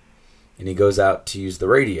and he goes out to use the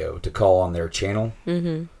radio to call on their channel.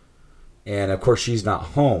 Mm-hmm. And of course she's not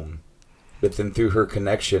home, but then through her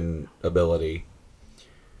connection ability,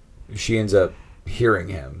 she ends up hearing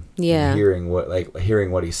him. Yeah. And hearing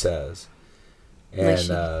what he says. Like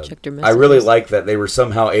she And checked her I really messages. like that they were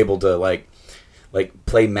somehow able to like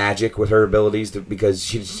play magic with her abilities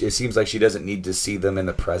because it seems like she doesn't need to see them in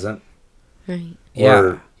the present. Right.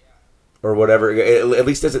 Yeah. Or whatever. At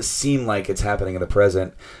least doesn't seem like it's happening in the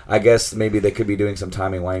present. I guess maybe they could be doing some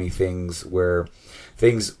timey-wimey things where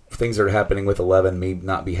things that are happening with 11 may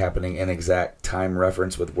not be happening in exact time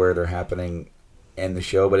reference with where they're happening in the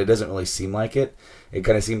show, but it doesn't really seem like it. It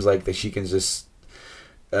kind of seems like that she can just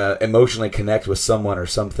emotionally connect with someone or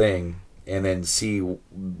something and then see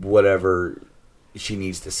whatever she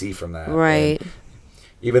needs to see from that. Right. And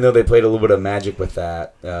even though they played a little bit of magic with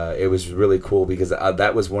that, it was really cool because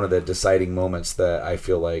that was one of the deciding moments that I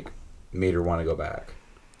feel like made her want to go back.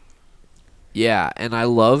 Yeah, and I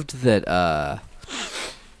loved that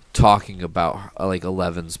talking about like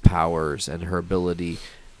Eleven's powers and her ability.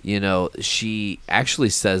 You know, she actually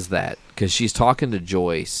says that because she's talking to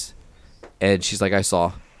Joyce, and she's like, I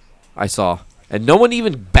saw. And no one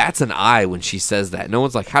even bats an eye when she says that. No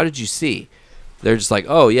one's like, how did you see? They're just like,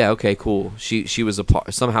 oh, yeah, okay, cool. She was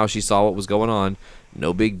somehow she saw what was going on.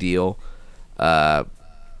 No big deal.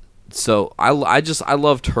 So I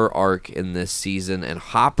loved her arc in this season. And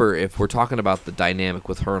Hopper, if we're talking about the dynamic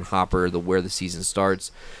with her and Hopper, where the season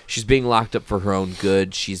starts, she's being locked up for her own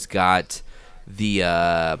good. She's got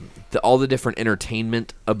all the different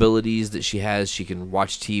entertainment abilities that she has. She can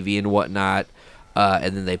watch TV and whatnot.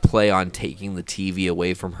 And then they play on taking the TV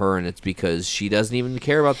away from her, and it's because she doesn't even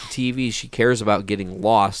care about the TV. She cares about getting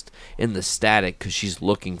lost in the static because she's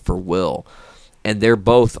looking for Will. And they're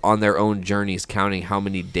both on their own journeys, counting how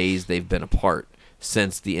many days they've been apart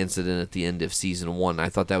since the incident at the end of Season 1. I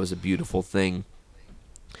thought that was a beautiful thing.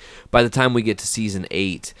 By the time we get to Season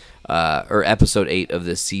 8, or Episode 8 of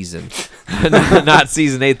this season, not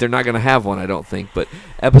Season 8, they're not going to have one, I don't think, but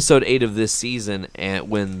Episode 8 of this season, and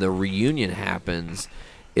when the reunion happens,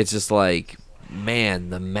 it's just like,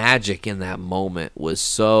 man, the magic in that moment was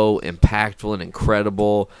so impactful and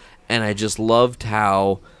incredible, and I just loved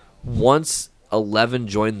how once 11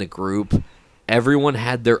 joined the group, everyone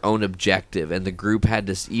had their own objective, and the group had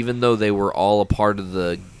to, even though they were all a part of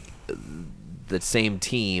the same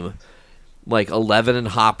team, like 11 and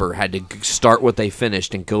Hopper had to start what they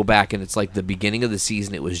finished and go back, and it's like the beginning of the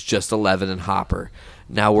season it was just 11 and Hopper.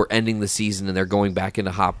 Now we're ending the season and they're going back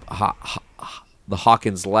into the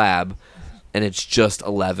Hawkins lab, and it's just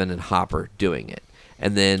 11 and Hopper doing it.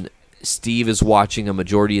 And then Steve is watching a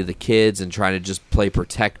majority of the kids and trying to just play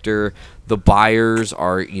protector. The Byers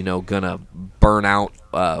are, gonna burn out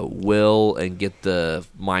Will and get the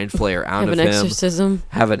mind flayer out of him.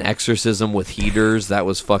 Have an exorcism with heaters. That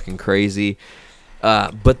was fucking crazy.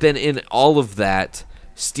 But then in all of that,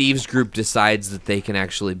 Steve's group decides that they can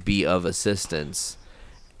actually be of assistance.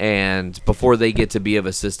 And before they get to be of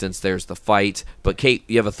assistance, there's the fight. But Kate,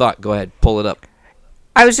 you have a thought. Go ahead. Pull it up.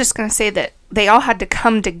 I was just going to say that they all had to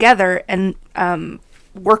come together and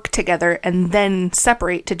work together and then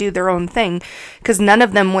separate to do their own thing, because none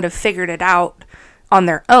of them would have figured it out on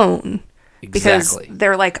their own. Exactly. Because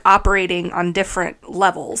they're like operating on different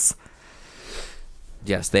levels.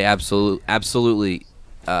 Yes, they absolutely.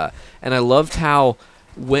 And I loved how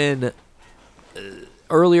when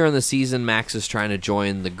earlier in the season, Max is trying to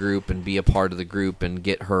join the group and be a part of the group and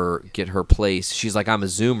get her place. She's like, I'm a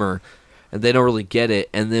Zoomer. And they don't really get it.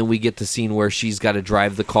 And then we get the scene where she's got to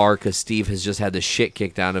drive the car because Steve has just had the shit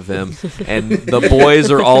kicked out of him. And the boys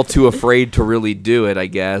are all too afraid to really do it, I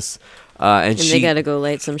guess. And they got to go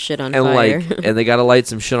light some shit on fire. And they got to light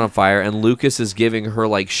some shit on fire. And Lucas is giving her,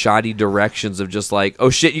 like, shoddy directions of just like, oh,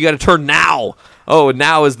 shit, you got to turn now. Oh,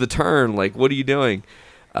 now is the turn. Like, what are you doing?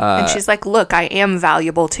 And she's like, look, I am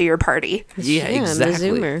valuable to your party. Yeah, exactly.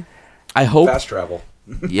 I'm a Zoomer. I hope. Fast travel.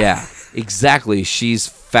 Yeah, exactly. She's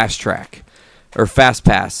Fast Track. Or Fast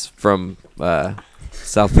Pass from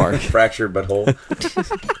South Park. Fractured but whole.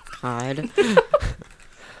 God.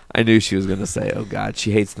 I knew she was going to say, oh, God.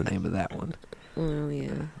 She hates the name of that one. Oh,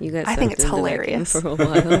 yeah. You got I think it's hilarious. For a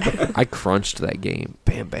while. I crunched that game.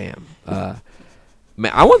 Bam, bam.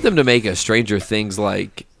 Man, I want them to make a Stranger Things,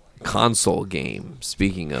 like, console game,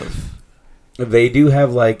 speaking of. They do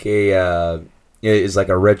have, like, it's like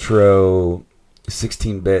a retro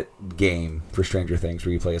 16-bit game for Stranger Things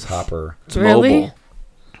where you play as Hopper. It's really? mobile.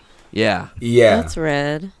 Yeah. Yeah. That's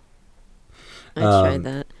rad. I tried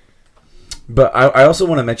that. But I also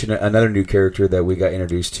want to mention another new character that we got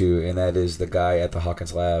introduced to, and that is the guy at the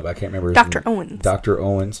Hawkins lab. I can't remember his Dr. name. Owens. Dr.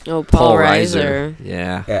 Owens. Oh, Paul Reiser.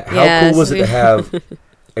 Yeah. How cool was it to have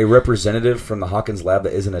a representative from the Hawkins lab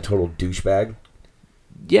that isn't a total douchebag?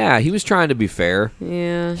 Yeah, he was trying to be fair.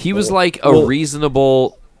 Yeah. He was like a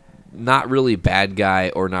reasonable, not really bad guy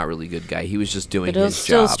or not really good guy. He was just doing But he'll his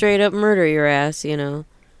still job. straight up murder your ass, you know.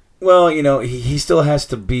 Well, he still has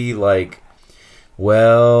to be like,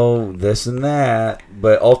 well, this and that.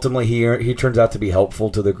 But ultimately, he turns out to be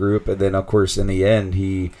helpful to the group. And then, of course, in the end,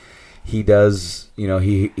 he does,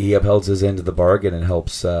 he upholds his end of the bargain and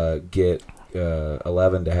helps get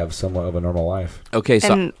 11 to have somewhat of a normal life. Okay,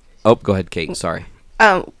 so... go ahead, Kate. Sorry.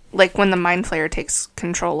 like when the Mind Flayer takes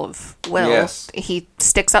control of Will, Yes. he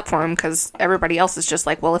sticks up for him because everybody else is just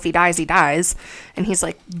like, well, if he dies, he dies. And he's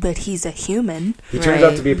like, but he's a human. He turns out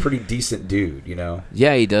Right. to be a pretty decent dude, you know?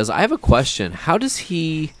 Yeah, he does. I have a question. How does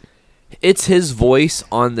he... It's his voice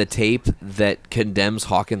on the tape that condemns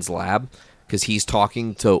Hawkins' lab because he's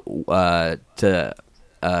talking to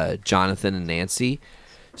Jonathan and Nancy.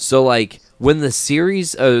 So, like, when the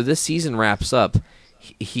series, this season wraps up,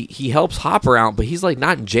 he helps Hopper out, but he's, like,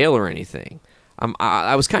 not in jail or anything.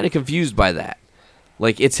 I was kind of confused by that.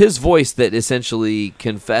 Like, it's his voice that essentially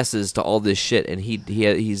confesses to all this shit, and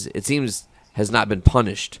he's it seems has not been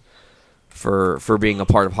punished for being a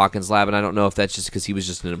part of Hawkins' lab, and I don't know if that's just because he was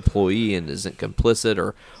just an employee and isn't complicit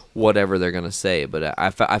or whatever they're going to say, but I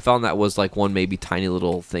found that was like one maybe tiny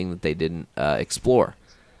little thing that they didn't explore.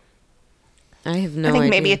 I have no I think idea.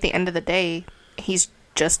 maybe at the end of the day, he's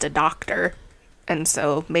just a doctor. And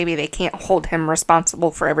so maybe they can't hold him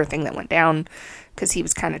responsible for everything that went down because he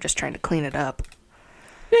was kind of just trying to clean it up.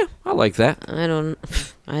 Yeah, I like that.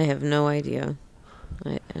 I have no idea.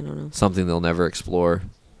 I don't know. Something they'll never explore.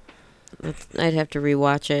 I'd have to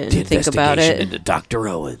rewatch it The and think about investigation it. into Dr.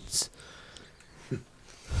 Owens.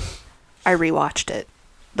 I rewatched it,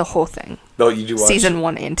 the whole thing, No, you do watch season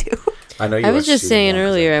 1 and 2. I know you I was watched just season saying 1, 'cause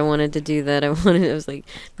earlier I wanted to do that. I was like,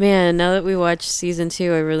 man, now that we watched season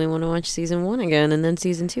 2, I really want to watch season 1 again and then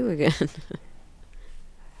season 2 again.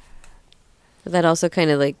 But that also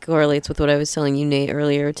kind of like correlates with what I was telling you, Nate,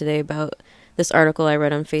 earlier today about this article I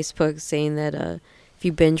read on Facebook saying that if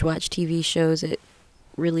you binge watch TV shows, it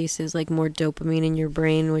releases like more dopamine in your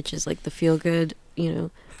brain, which is like the feel good,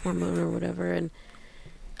 hormone or whatever. And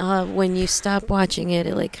when you stop watching it,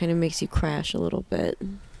 it like kind of makes you crash a little bit.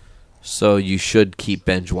 So you should keep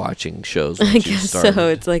binge watching shows I once you guess start. so.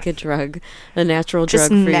 It's like a drug, a natural Just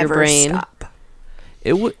drug for your never brain. stop.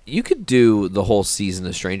 You could do the whole season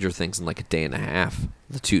of Stranger Things in like a day and a half.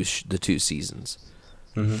 The two seasons.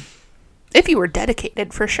 If you were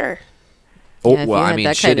dedicated, for sure. Oh, Yeah, if well, you I had mean,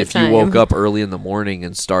 that shit, kind of if you woke time. up early in the morning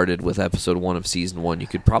and started with episode 1 of season 1, you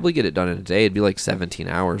could probably get it done in a day. It'd be like 17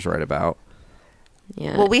 hours right about.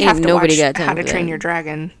 Yeah. Well, we ain't have to nobody watch got time How to for Train that. Your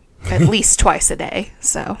Dragon at least twice a day.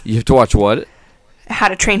 So, You have to watch what? How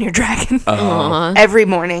to Train Your Dragon Aw. every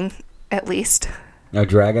morning, at least. A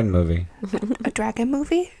dragon movie. A dragon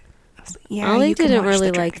movie? Yeah, Ollie you can didn't watch the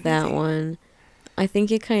really like dragon that movie. one. I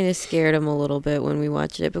think it kind of scared him a little bit when we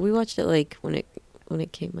watched it, but we watched it like when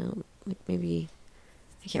it came out, like maybe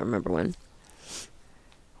I can't remember when.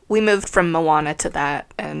 We moved from Moana to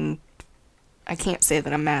that, and I can't say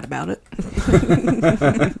that I'm mad about it.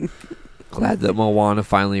 Glad that Moana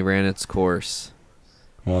finally ran its course.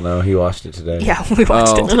 Well, no, he watched it today. Yeah, we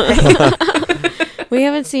watched Oh. it today. We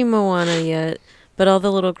haven't seen Moana yet, but all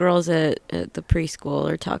the little girls at the preschool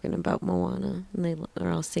are talking about Moana, and they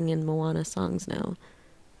are all singing Moana songs now.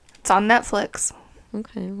 It's on Netflix.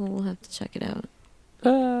 Okay, well we'll have to check it out.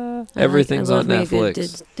 Everything's I love on me a good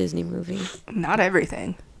Netflix. Disney movie. Not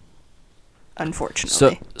everything,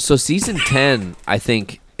 unfortunately. So season 10, I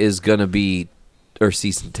think, is gonna be, or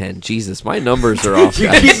season 10. Jesus, my numbers are off. You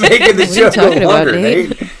guys. keep making the What are you show talking go about, longer,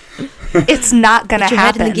 Nate? Nate. It's not going to Put your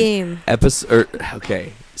head in happen. the game.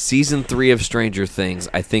 Okay, season 3 of Stranger Things,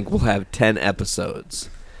 I think will have 10 episodes,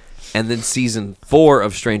 and then season 4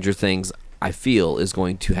 of Stranger Things, I feel, is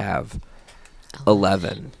going to have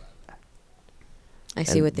 11. I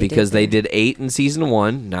see what they because did they there. did 8 in season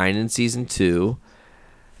 1, 9 in season 2,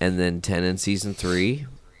 and then 10 in season 3,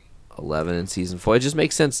 11 in season 4. It just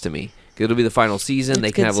makes sense to me. It'll be the final season. That's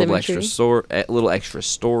they can good have a little symmetry. little extra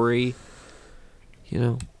story. You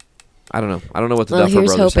know, I don't know. I don't know what the Well, Duffer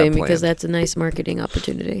here's Brothers hoping have because planned. that's a nice marketing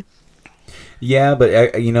opportunity. Yeah, but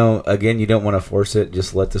again, you don't want to force it.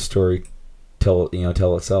 Just let the story tell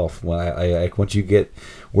itself. When once you get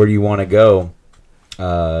where you want to go,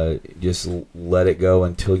 just let it go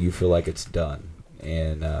until you feel like it's done.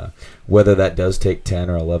 And whether that does take 10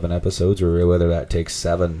 or 11 episodes, or whether that takes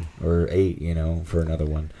 7 or 8, for another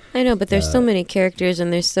one. I know, but there's so many characters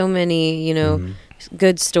and there's so many,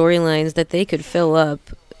 good storylines that they could fill up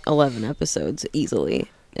 11 episodes easily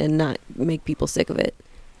and not make people sick of it.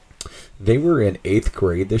 They were in 8th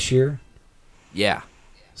grade this year, Yeah.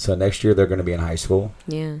 so next year they're going to be in high school.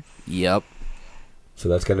 Yeah. Yep. So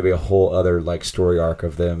that's going to be a whole other story arc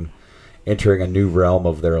of them entering a new realm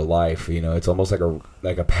of their life. It's almost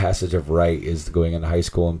like a passage of rite is going into high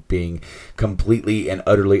school and being completely and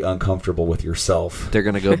utterly uncomfortable with yourself. They're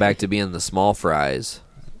going to go back to being the small fries.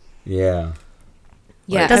 Yeah.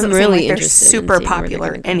 Yeah, It doesn't I'm really seem like they're interested in super seeing where they're popular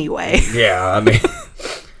gonna go. anyway. Yeah, I mean,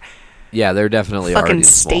 Yeah, they're definitely Fucking already the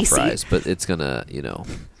small Stacy. fries, but it's going to,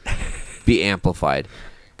 be amplified.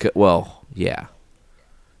 Well, yeah.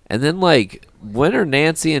 And then, like, when are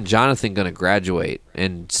Nancy and Jonathan going to graduate?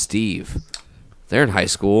 And Steve? They're in high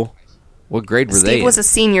school. What grade were they Steve in? was a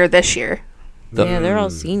senior this year Yeah, they're all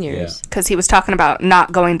seniors. because he was talking about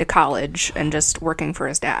not going to college and just working for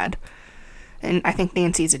his dad. And I think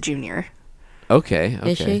Nancy's a junior. Okay.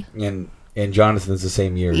 Is she? And Jonathan's the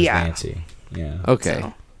same year Yeah. as Nancy. Yeah. Okay.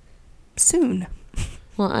 So, soon.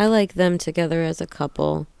 Well, I like them together as a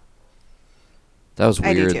couple. That was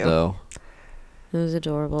I do weird, too. though. It was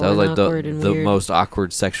adorable. That was and like awkward and the weird. most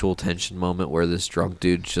awkward sexual tension moment where this drunk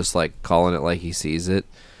dude's just like calling it like he sees it.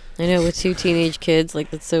 I know, with two teenage kids,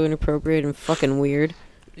 like, that's so inappropriate and fucking weird.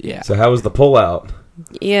 Yeah. So how was the pullout?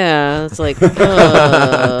 Yeah, it's like,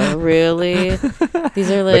 really?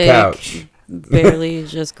 These are The like couch. barely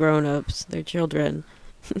just grown-ups. They're children.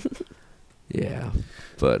 Yeah.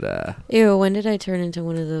 But Ew, when did I turn into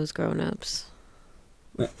one of those grown-ups?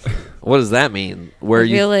 what does that mean? Where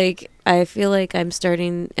I feel like I'm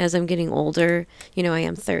starting, as I'm getting older, I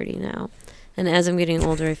am 30 now. And as I'm getting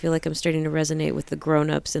older, I feel like I'm starting to resonate with the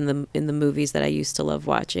grown-ups in the movies that I used to love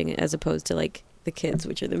watching, as opposed to like the kids,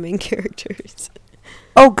 which are the main characters.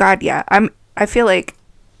 Oh God, yeah. I feel like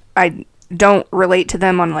I don't relate to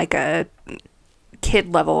them on like a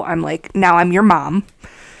kid level. I'm like, now I'm your mom.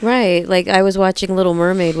 Right. Like, I was watching Little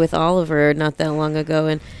Mermaid with Oliver not that long ago,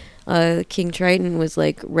 and King Triton was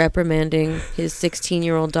like reprimanding his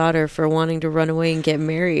 16-year-old daughter for wanting to run away and get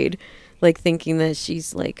married, like thinking that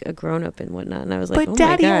she's like a grown-up and whatnot. And I was like, But oh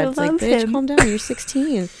Daddy, my God. I It's like, love bitch, him. calm down. You're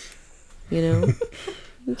 16.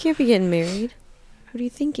 You can't be getting married. What are you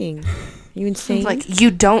thinking? Are you insane? Like, you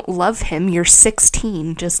don't love him. You're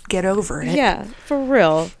 16. Just get over it. Yeah, for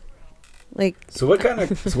real. Like, So what kind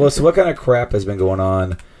of crap has been going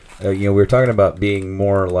on? We were talking about being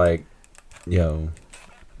more like,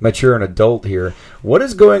 mature and adult here. What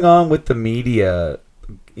is going on with the media?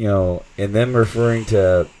 And them referring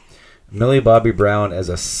to Millie Bobby Brown as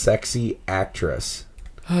a sexy actress.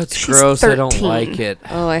 Oh, it's She's gross. I don't 13. like it.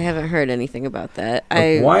 oh, I haven't heard anything about that.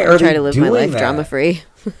 Why I are try they to live my doing life that? drama free.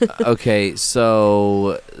 Okay,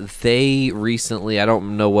 so they recently, I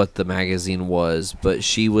don't know what the magazine was, but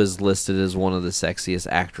she was listed as one of the sexiest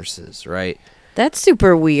actresses, right? That's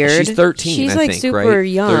super weird. She's 13, She's I like think, super right?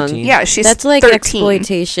 young. 13? Yeah, she's That's like 13.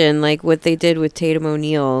 exploitation, like what they did with Tatum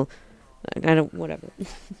O'Neal. Whatever.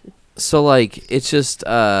 So, like, it's just,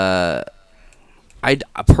 I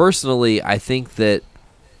personally, I think that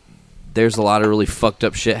there's a lot of really fucked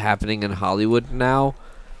up shit happening in Hollywood now,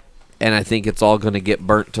 and I think it's all going to get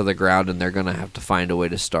burnt to the ground, and they're going to have to find a way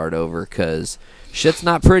to start over, because shit's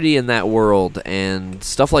not pretty in that world, and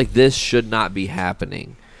stuff like this should not be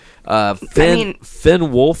happening. Finn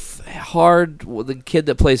Wolfhard, the kid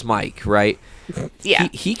that plays Mike, right? Yeah.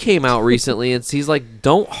 He came out recently and he's like,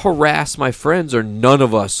 don't harass my friends or none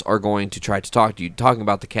of us are going to try to talk to you. Talking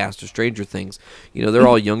about the cast of Stranger Things. They're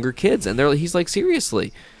all younger kids. And he's like,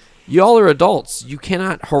 seriously, y'all are adults. You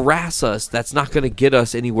cannot harass us. That's not going to get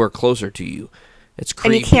us anywhere closer to you. It's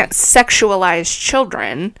creepy. And you can't sexualize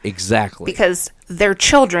children. Exactly. Because they're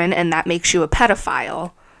children and that makes you a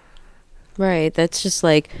pedophile. Right. That's just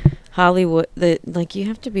like Hollywood. You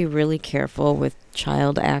have to be really careful with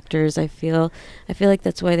child actors. I feel like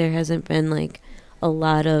that's why there hasn't been like a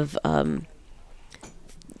lot of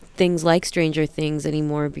things like Stranger Things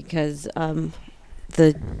anymore, because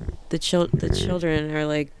the children are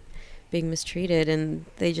like being mistreated and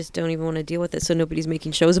they just don't even want to deal with it. So nobody's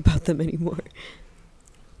making shows about them anymore.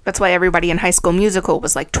 That's why everybody in High School Musical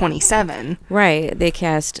was like 27. Right. They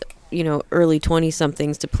cast early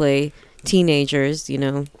 20-somethings to play teenagers.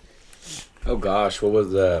 Oh gosh, what was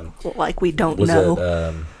the? Like, we don't Was know.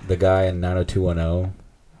 it the guy in 90210?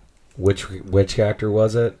 Which actor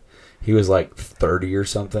was it? He was like 30 or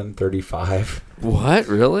something, 35. What?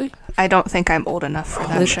 Really? I don't think I'm old enough for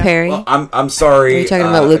that Luke show. Perry. Well, I'm sorry. Are you talking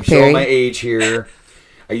about Luke I'm showing Perry? my age here.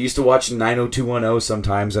 I used to watch 90210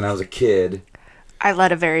 sometimes when I was a kid, I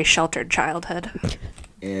led a very sheltered childhood.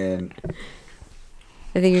 and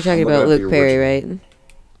I think you're talking I'm looking about up Luke your Perry, original- right?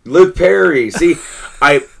 Luke Perry. See,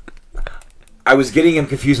 I was getting him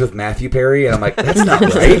confused with Matthew Perry, and I'm like, that's not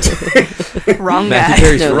right. Wrong Matthew guy.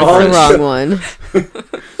 Perry's No, wrong that's the show. wrong one.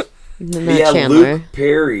 Not Yeah, Chandler. Luke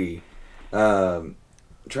Perry. I'm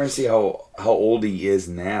trying to see how old he is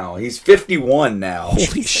now. He's 51 now.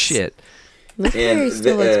 Holy shit. Luke And Perry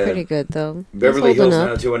still the, looks pretty good, though. Beverly He's Hills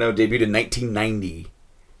holding up. 90210 debuted in 1990.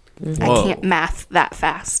 I Whoa. can't math that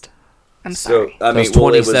fast. I'm So sorry. I That was mean,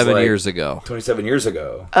 well, it was 27 like years ago. 27 years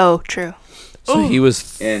ago. Oh, true. So he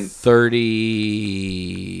was And-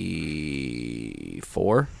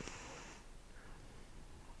 34?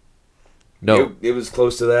 No. It was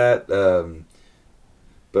close to that,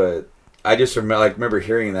 but I just remember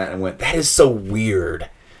hearing that and went, that is so weird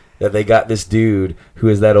that they got this dude who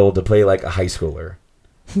is that old to play like a high schooler.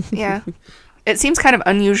 Yeah. It seems kind of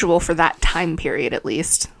unusual for that time period, at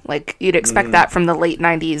least. Like, you'd expect that from the late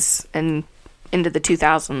 90s and into the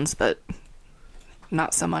 2000s, but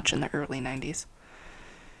not so much in the early 90s.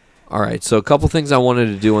 All right, so a couple things I wanted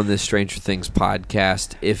to do on this Stranger Things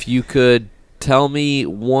podcast. If you could tell me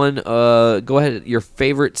go ahead, your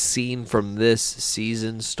favorite scene from this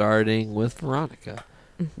season, starting with Veronica.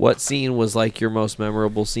 What scene was like your most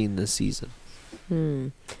memorable scene this season?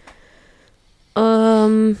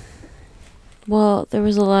 Well, there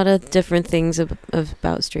was a lot of different things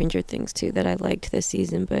about Stranger Things too that I liked this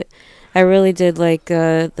season, but I really did like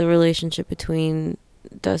the relationship between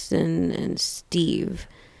Dustin and Steve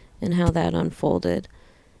and how that unfolded.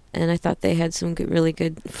 And I thought they had some really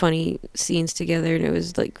good, funny scenes together, and it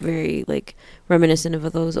was like very like reminiscent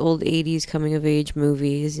of those old '80s coming of age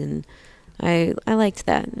movies, and I liked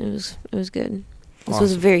that. It was good. This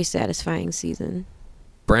was a very satisfying season.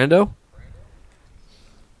 Brando?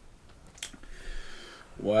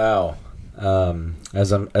 Wow.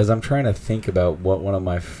 As I'm trying to think about what one of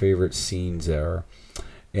my favorite scenes are,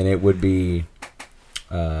 and it would be,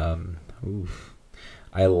 I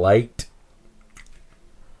liked.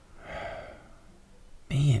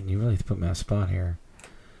 Man, you really put me on a spot here.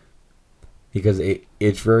 Because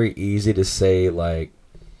it's very easy to say, like,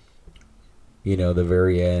 you know, the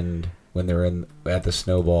very end when they're at the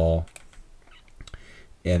snowball,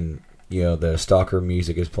 and you know the stalker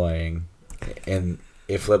music is playing, and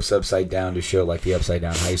it flips upside down to show like the upside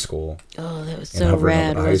down high school. Oh, that was so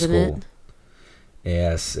rad, wasn't it?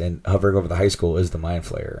 Yes, and hovering over the high school is the Mind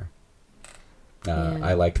Flayer. Yeah.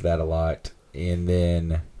 I liked that a lot. And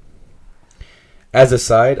then, as a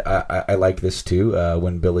side, I like this too.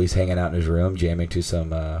 When Billy's hanging out in his room, jamming to some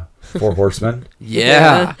Four Horsemen.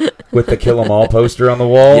 Yeah. With the Kill 'Em All poster on the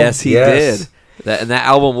wall. Yes, he did. That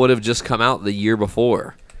album would have just come out the year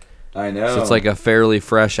before. I know. So it's like a fairly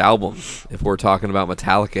fresh album if we're talking about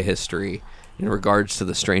Metallica history in regards to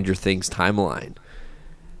the Stranger Things timeline.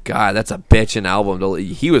 God, that's a bitchin' album.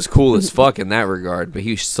 He was cool as fuck in that regard, but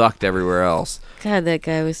he sucked everywhere else. God, that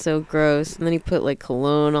guy was so gross. And then he put like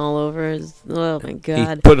cologne all over his. Oh my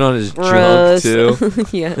God. He put it on his junk too.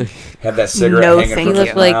 Yeah. Had that cigarette hanging from He his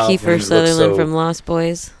looked like mouth, Kiefer and Sutherland from Lost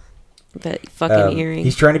Boys. That fucking earring.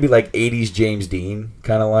 He's trying to be like 80s James Dean,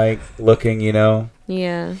 kind of like looking, you know.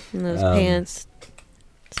 Yeah, and those pants.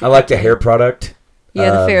 I liked the hair product.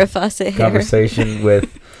 Yeah, the Farrah Fawcett hair. Conversation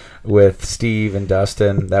with Steve and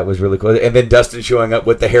Dustin. That was really cool. And then Dustin showing up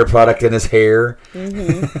with the hair product in his hair.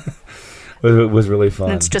 was really fun.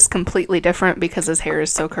 And it's just completely different because his hair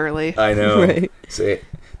is so curly. I know. Right. So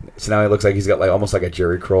now he looks like he's got like almost like a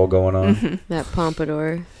Jerry curl going on. That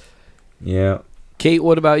pompadour. Yeah. Kate,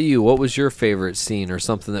 what about you? What was your favorite scene or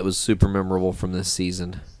something that was super memorable from this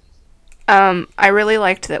season? I really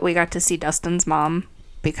liked that we got to see Dustin's mom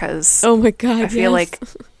because oh my God, I feel like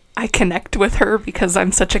I connect with her because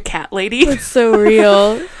I'm such a cat lady. It's so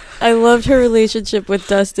real. I loved her relationship with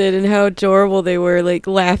Dustin and how adorable they were, like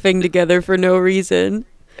laughing together for no reason.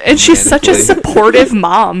 And she's such a supportive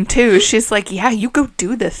mom too. She's like, yeah, you go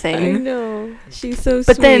do the thing. I know. She's so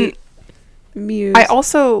sweet. But then Muse. I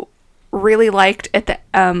also really liked at the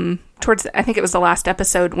I think it was the last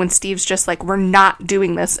episode when Steve's just like, we're not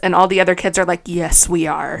doing this, and all the other kids are like, yes, we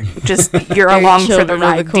are. Just you're along for the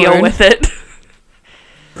ride. Deal with it.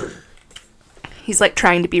 He's like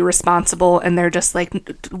trying to be responsible, and they're just like,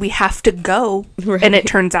 we have to go, right. And it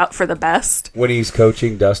turns out for the best. When he's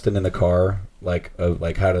coaching Dustin in the car, like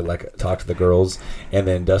how to like talk to the girls, and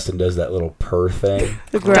then Dustin does that little purr thing.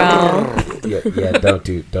 The growl. Yeah. Don't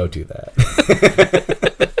do that.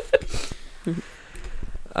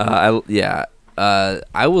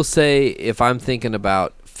 I will say if I'm thinking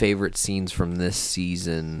about favorite scenes from this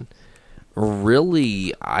season,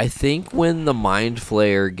 really, I think when the Mind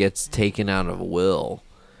Flayer gets taken out of Will,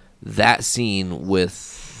 that scene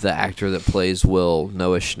with the actor that plays Will,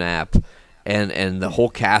 Noah Schnapp, and the whole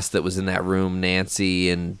cast that was in that room, Nancy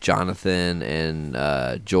and Jonathan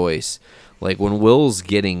and Joyce, like when Will's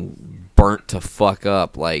getting burnt to fuck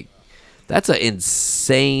up, like that's an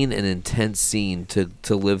insane and intense scene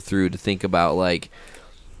to live through, to think about, like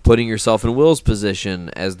putting yourself in Will's position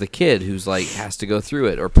as the kid who's like has to go through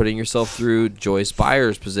it, or putting yourself through Joyce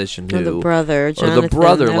Byers' position, or the brother, Jonathan,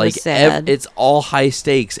 that like was sad. It's all high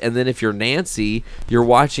stakes. And then if you're Nancy, you're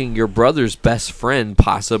watching your brother's best friend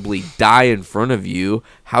possibly die in front of you.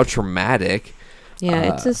 How traumatic.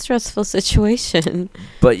 Yeah, it's a stressful situation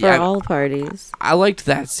but for all parties. I liked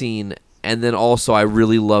that scene. And then also I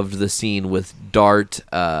really loved the scene with Dart,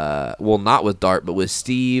 well, not with Dart, but with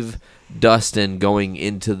Steve, Dustin going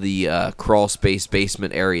into the crawl space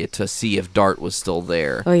basement area to see if Dart was still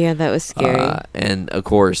there. Oh yeah, that was scary. And of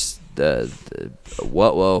course,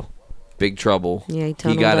 whoa, big trouble. Yeah, he got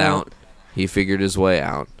tunneled out. out. He figured his way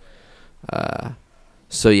out.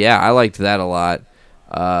 So yeah, I liked that a lot.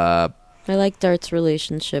 I like Dart's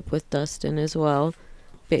relationship with Dustin as well,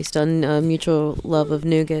 based on mutual love of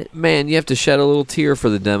nougat. Man, you have to shed a little tear for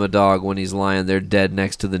the Demodog when he's lying there dead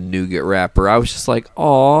next to the nougat wrapper. I was just like,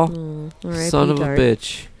 aw, son of Dart. a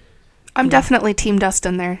bitch. I'm definitely Team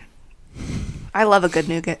Dustin there. I love a good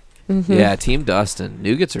nougat. Mm-hmm. Yeah, Team Dustin.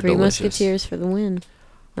 Nougats are Three delicious. Musketeers for the win.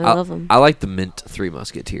 I love them. I like the mint Three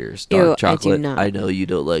Musketeers. Ew, Dark chocolate. I do not. know you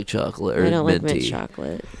don't like chocolate or I don't like minty. mint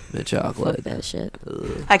chocolate. Mint Fuck chocolate. that shit.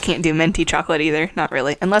 I can't do minty chocolate either. Not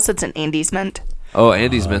really. Unless it's an Andes mint. Oh,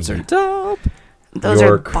 Andy's mints are dope. Those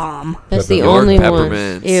York. are bomb. That's the York only one.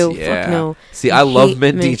 peppermints. Ew, Yeah. fuck no. See, I love hate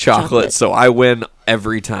minty mint chocolate, so I win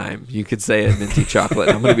every time. You could say a minty chocolate.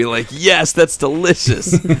 I'm going to be like, yes, that's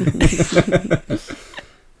delicious.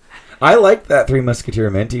 I like that Three Musketeer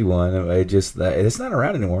minty one. It's not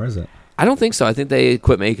around anymore, is it? I don't think so. I think they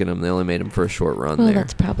quit making them. They only made them for a short run Well, there.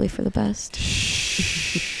 that's probably for the best.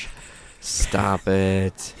 Shh. Stop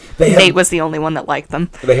it. Nate was the only one that liked them.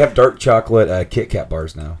 They have dark chocolate Kit Kat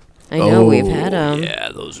bars now. I know we've had them. Yeah,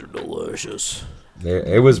 those are delicious.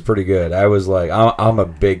 It was pretty good. I was like, I'm a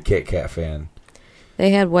big Kit Kat fan.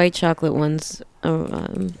 They had white chocolate ones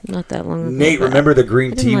not that long ago. Nate, but remember the I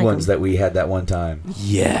green didn't tea like ones 'em. that we had that one time?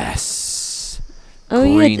 Yes. Oh,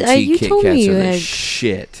 Green yeah, tea you Kit told Kats me you are the had.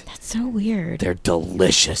 shit. That's so weird. They're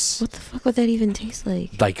delicious. What the fuck would that even taste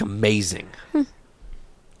like? Like amazing.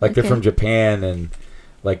 Like they're Okay. from Japan, and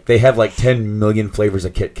like they have like 10 million flavors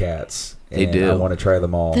of Kit Kats. They and do. I want to try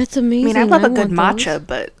them all. That's I amazing. mean, I love a good want those. matcha,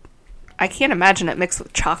 but I can't imagine it mixed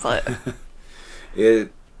with chocolate.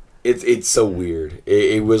 It's so weird.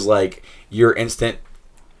 It was like your instant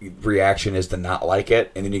reaction is to not like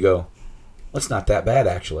it, and then you go, "Well, it's not that bad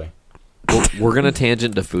actually." We're going to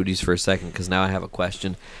tangent to foodies for a second because now I have a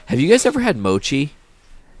question. Have you guys ever had mochi?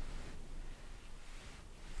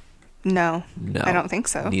 No. No. I don't think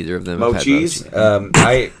so. Neither of them have had Mochis.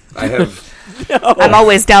 mochi. I have. I'm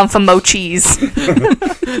always down for mochis.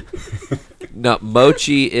 No,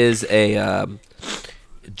 mochi is a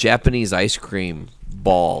Japanese ice cream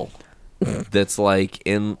ball that's like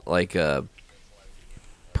in like a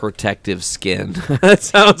protective skin. That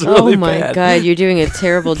sounds really Oh my bad. god, you're doing a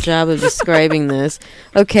terrible job of describing this.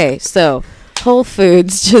 Okay, so Whole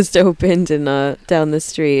Foods just opened in down the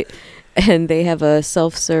street, and they have a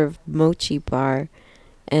self-serve mochi bar,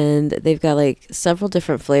 and they've got like several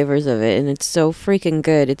different flavors of it, and it's so freaking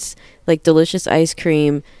good. It's like delicious ice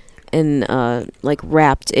cream and like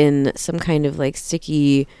wrapped in some kind of like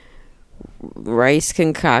sticky rice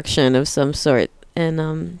concoction of some sort.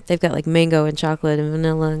 And they've got like mango and chocolate and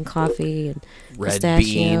vanilla and coffee and Red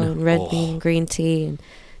pistachio bean. and red Oh. bean and green tea, and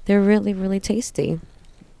they're really, really tasty.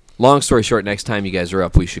 Long story short, next time you guys are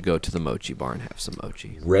up, we should go to the mochi bar and have some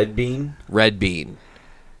mochi. Red bean, Red bean.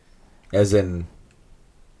 as in.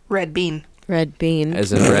 Red bean. Red bean.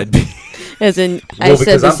 As in red bean. As in, I Well, said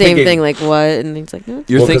because the I'm same thinking- thing, like what? And he's like, no.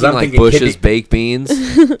 You're Well, 'cause thinking I'm like thinking Bush's kidney- baked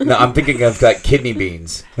beans? No, I'm thinking of like kidney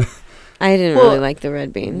beans. I didn't Well, really like the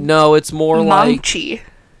red bean. No, it's more like... Momchi.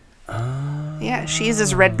 Yeah, she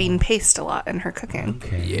uses red bean paste a lot in her cooking.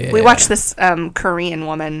 Okay. Yeah. We watched this Korean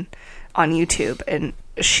woman on YouTube, and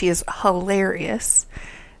she is hilarious.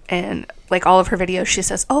 And like all of her videos, she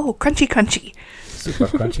says, "Oh, crunchy, crunchy, Super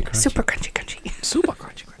crunchy, crunchy. super crunchy, crunchy." Super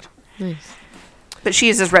crunchy. Nice. But she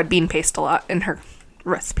uses red bean paste a lot in her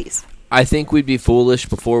recipes. I think we'd be foolish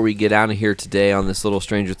before we get out of here today on this little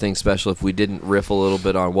Stranger Things special if we didn't riff a little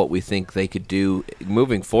bit on what we think they could do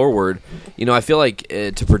moving forward. You know, I feel like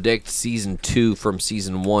to predict season 2 from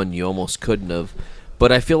season 1, you almost couldn't have.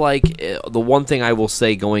 But I feel like the one thing I will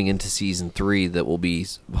say going into season 3 that will be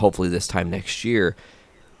hopefully this time next year,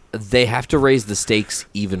 they have to raise the stakes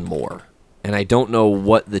even more. And I don't know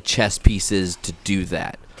what the chess piece is to do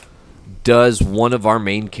that. Does one of our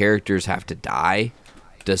main characters have to die?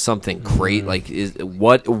 Does something great like is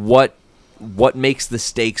what makes the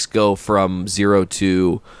stakes go from 0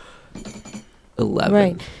 to 11?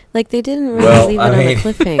 Right. Like they didn't really Well, leave it I on a mean,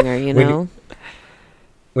 cliffhanger, you when know?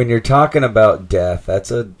 When you're talking about death,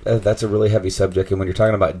 that's a really heavy subject. And when you're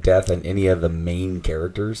talking about death and any of the main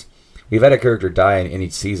characters, we've had a character die in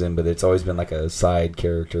each season, but it's always been like a side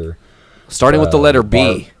character. Starting with the letter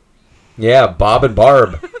Barb. B. Yeah, Bob and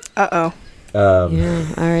Barb. Uh-oh.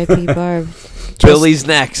 Yeah, R.I.P. Barb. Billy's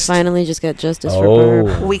next. Finally just got justice for Oh.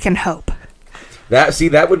 Barb. We can hope.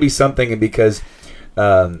 That would be something because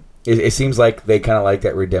it seems like they kind of like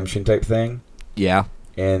that redemption type thing. Yeah.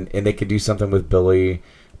 and they could do something with Billy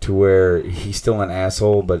to where he's still an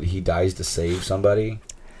asshole, but he dies to save somebody.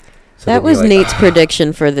 So That they'd be was like, Nate's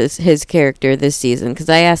prediction for his character this season, because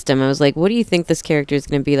I asked him, I was like, what do you think this character is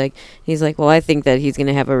going to be like? He's like, well, I think that he's going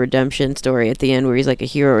to have a redemption story at the end where he's like a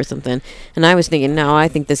hero or something. And I was thinking, no, I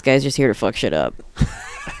think this guy's just here to fuck shit up.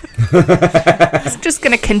 He's just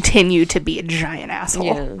gonna continue to be a giant asshole.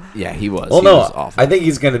 Yeah. Yeah, he was. Well, He no, was awful. I think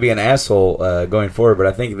he's going to be an asshole going forward, but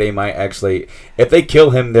I think they might actually, if they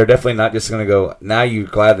kill him, they're definitely not just going to go, now you're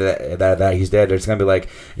glad that he's dead. It's going to be like,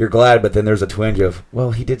 you're glad, but then there's a twinge of,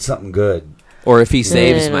 well, he did something good. Or if he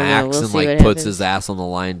saves I don't know. Max We'll and see like what puts happens. his ass on the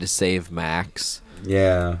line to save Max.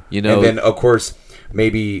 Yeah. You know- And then, of course,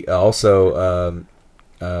 maybe also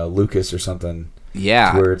Lucas or something.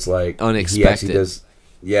 Yeah. Where it's like, he Unexpected. actually does,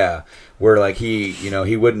 yeah. Where like he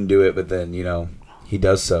wouldn't do it, but then, he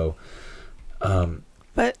does so.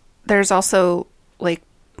 But there's also like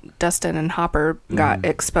Dustin and Hopper got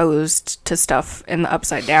exposed to stuff in the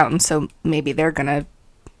Upside Down, so maybe they're gonna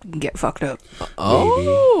get fucked up.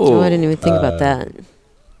 Oh, I didn't even think about that.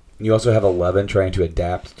 You also have 11 trying to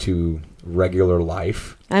adapt to regular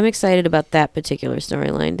life. I'm excited about that particular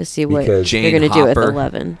storyline to see what Because- they're Jane going to do with Hopper.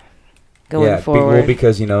 11 going forward. Well,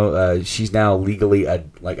 because she's now legally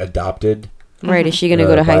adopted. Right, is she going to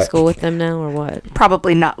go to high by- school with them now or what?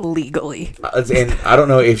 Probably not legally. And I don't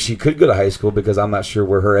know if she could go to high school because I'm not sure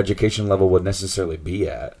where her education level would necessarily be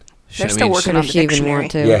at. They're still working But on if the she even dictionary.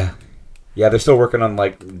 want to. Yeah, they're still working on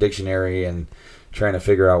like dictionary and trying to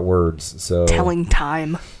figure out words. So Telling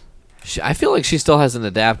time. I feel like she still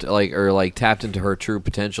hasn't tapped into her true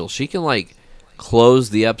potential. She can like close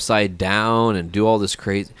the Upside Down and do all this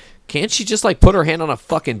crazy. Can't she just like put her hand on a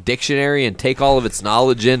fucking dictionary and take all of its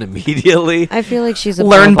knowledge in immediately? I feel like she's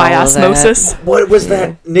Learn above by all of that. osmosis. what was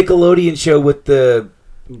that Nickelodeon show with the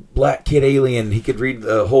black kid alien? He could read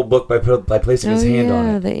the whole book by placing his hand on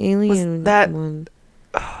it. The alien that- one.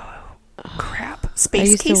 Crap. I Space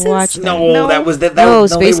used Cases? to watch that. No, that was that. Oh, no,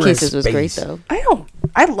 they Space were in Cases was great space. though.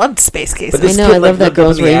 I loved Space Cases. But this I know, kid, I love that looked up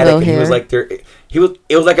girl's in the attic rainbow and He was hair. like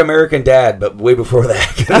it was like American Dad, but way before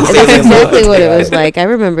that. That's exactly what it was like. I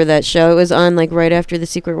remember that show. It was on like right after The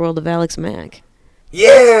Secret World of Alex Mack.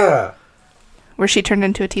 Yeah, Where she turned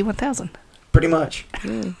into a T-1000. pretty much.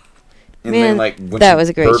 Man, And then, like, when that she was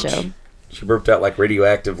a great burped, show. She burped out like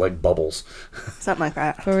radioactive like bubbles. Something like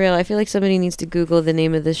that. For real, I feel like somebody needs to Google the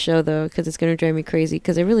name of this show though, because it's gonna drive me crazy.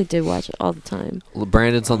 Because I really did watch it all the time.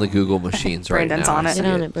 Brandon's on the Google machines right Brandon's now. on I it. see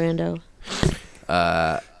Get on it, Brando.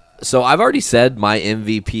 So I've already said my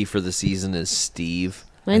MVP for the season is Steve.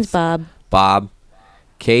 Mine's Bob. Bob.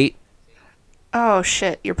 Kate. Oh,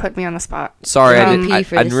 shit. You're putting me on the spot. Sorry, I MVP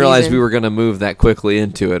for the didn't realize season. we were going to move that quickly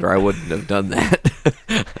into it, or I wouldn't have done that.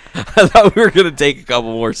 I thought we were going to take a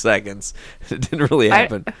couple more seconds. It didn't really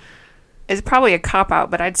happen. It's probably a cop-out,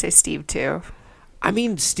 but I'd say Steve, too. I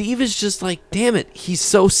mean, Steve is just like, damn it, he's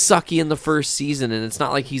so sucky in the first season, and it's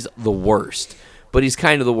not like he's the worst, but he's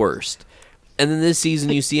kind of the worst. And then this season,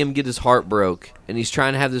 you see him get his heart broke, and he's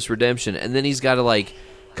trying to have this redemption, and then he's got to, like,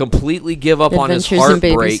 completely give up on his Adventures in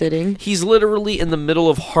heartbreak. babysitting. He's literally in the middle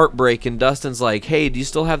of heartbreak, and Dustin's like, hey, do you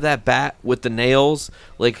still have that bat with the nails?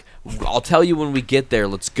 Like, I'll tell you when we get there.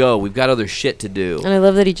 Let's go. We've got other shit to do. And I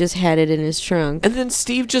love that he just had it in his trunk. And then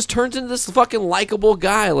Steve just turns into this fucking likable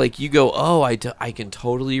guy. Like, you go, oh, I can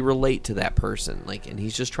totally relate to that person. Like, and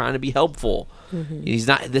he's just trying to be helpful. Mm-hmm. He's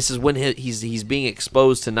not. This is when he's being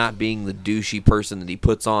exposed to not being the douchey person that he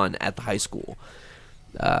puts on at the high school.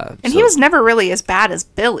 And he was never really as bad as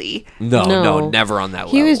Billy. No, never on that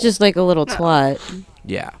level. He was just like a little twat.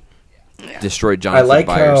 Yeah. Destroyed Jonathan like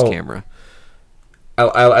Byers' how- camera.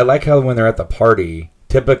 I like how when they're at the party,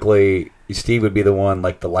 typically Steve would be the one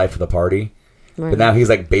like the life of the party, Right. but now he's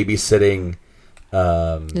like babysitting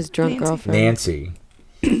His drunk girlfriend. Nancy,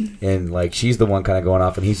 and like she's the one kind of going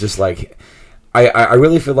off, and he's just like, I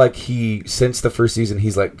really feel like since the first season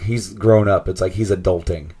he's grown up. It's like he's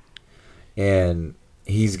adulting, and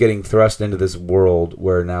he's getting thrust into this world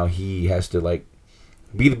where now he has to like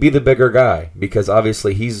be the bigger guy, because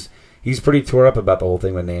obviously he's pretty tore up about the whole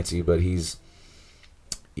thing with Nancy, but he's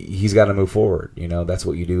got to move forward. You know, that's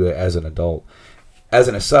what you do as an adult. As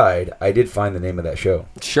an aside, I did find the name of that show.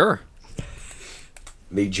 Sure.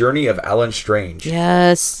 The Journey of Alan Strange.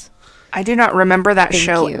 Yes. I do not remember that Thank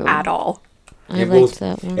show you. at all. I It liked was-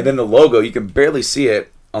 that one. And then the logo, you can barely see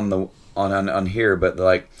it on here, but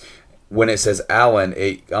like when it says Alan,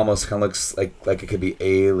 it almost kind of looks like it could be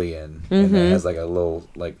Alien, and it has like a little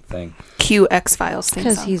like thing. Q X-Files thing.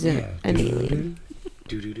 Because he's an Yeah. alien.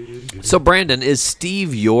 So, Brandon, is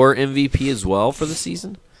Steve your MVP as well for the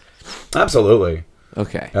season? Absolutely.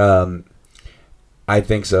 Okay. I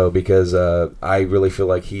think so, because I really feel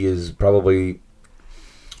like he is probably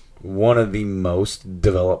one of the most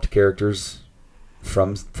developed characters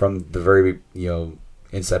from the very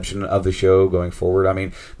inception of the show going forward. I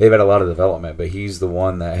mean, they've had a lot of development, but he's the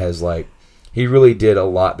one that has he really did a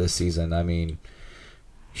lot this season. I mean,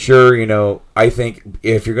 sure, I think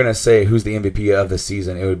if you're gonna say who's the MVP of the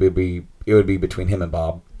season, it would be between him and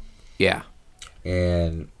Bob. Yeah.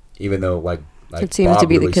 And even though it seems Bob to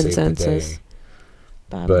be the really saved consensus. day,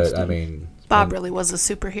 Bob but I mean, Bob really was a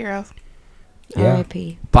superhero. yeah.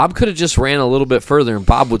 R.I.P. Bob could have just ran a little bit further, and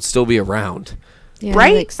Bob would still be around. Yeah,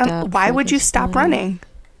 Right? stopped Why for would you this stop time. running?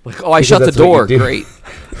 Like, oh, I Because shut the that's what door. you do. Great.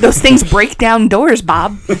 Those things break down doors,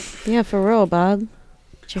 Bob. Yeah, for real, Bob.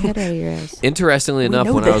 Get your head out of your ass. Interestingly enough,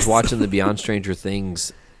 know when I was this. watching the Beyond Stranger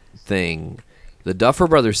Things thing, the Duffer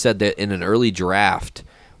Brothers said that in an early draft,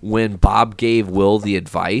 when Bob gave Will the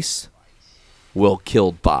advice, Will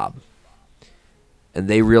killed Bob. And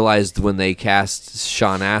they realized when they cast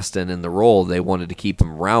Sean Astin in the role, they wanted to keep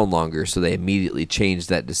him around longer, so they immediately changed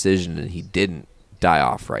that decision, and he didn't die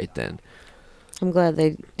off right then. I'm glad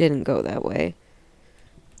they didn't go that way.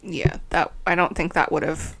 Yeah, I don't think that would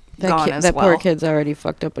have gone as That well. poor kid's already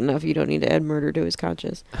fucked up enough. You don't need to add murder to his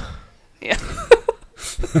conscience. Yeah.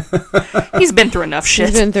 He's been through enough shit.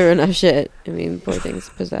 He's been through enough shit. I mean, poor thing's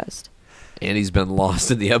possessed. And he's been lost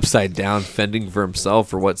in the Upside Down, fending for himself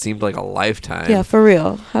for what seemed like a lifetime. Yeah, for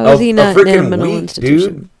real. How is he not in a mental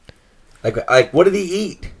institution? Dude. Like, what did he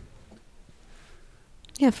eat?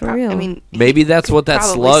 Yeah, for real. I mean, Maybe that's what that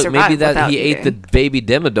probably slug. survive Maybe that without he ate the eating. baby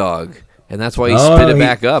Demodog, and that's why he Oh, spit it he-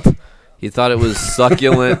 back up. He thought it was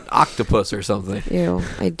succulent octopus or something. Ew,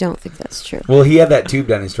 I don't think that's true. Well, he had that tube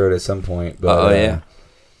down his throat at some point. But, Oh, yeah.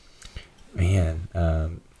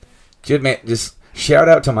 Man, just shout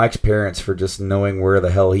out to Mike's parents for just knowing where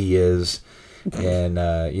the hell he is, and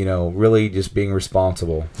really just being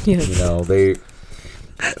responsible. Yes.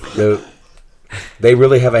 They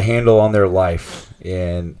really have a handle on their life,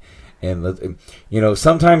 and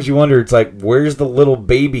sometimes you wonder, it's like, where's the little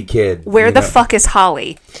baby kid? where the fuck is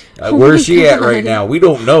Holly? Where's she at right now? We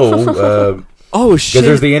don't know. Oh Because shit!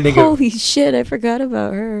 there's the ending of, Holy shit, I forgot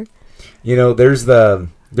about her. there's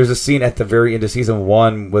a scene at the very end of season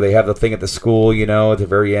 1 where they have the thing at the school, at the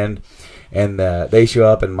very end, and they show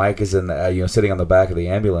up, and Mike is in the, sitting on the back of the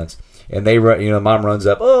ambulance, and they run, mom runs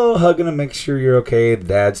up, hugging him, make sure you're okay. The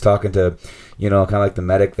dad's talking to, kind of like the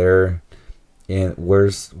medic there, and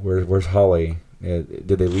where's Holly? Did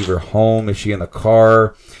they leave her home? Is she in the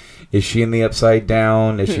car? Is she in the Upside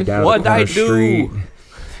Down? Is she down at What'd the corner I do? street?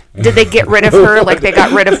 Did they get rid of her like they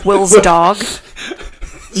got rid of Will's dog?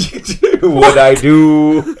 What I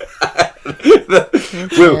do? when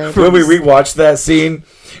we rewatched that scene,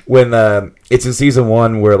 when it's in season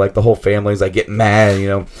 1 where the whole family's getting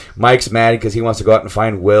mad, Mike's mad because he wants to go out and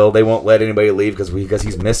find Will. They won't let anybody leave because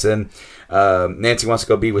he's missing. Nancy wants to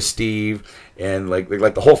go be with Steve, and like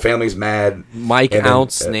the whole family's mad. Mike And then,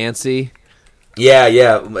 ounce Nancy. Yeah,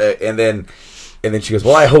 and then she goes,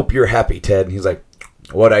 "Well, I hope you're happy, Ted." And he's like,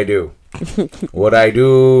 "What I do? What I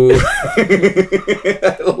do?"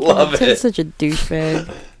 I love Ted's it. such a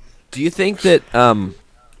douchebag. Do you think that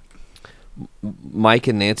Mike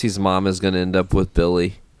and Nancy's mom is going to end up with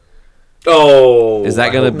Billy? Oh, Is that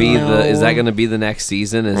I going to hope be not. is that going to be the next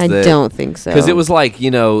season? I don't think so. Because it was like,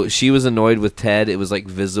 she was annoyed with Ted. It was like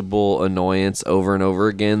visible annoyance over and over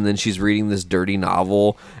again. Then she's reading this dirty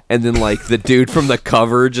novel, and then the dude from the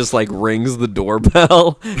cover just rings the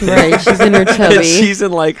doorbell. Right, she's in her And tubby. she's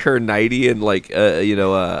in her nightie and what do you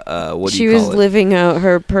call She was it? living out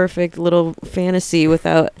her perfect little fantasy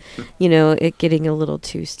without, it getting a little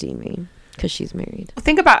too steamy because she's married.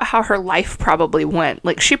 Think about how her life probably went.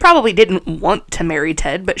 She probably didn't want to marry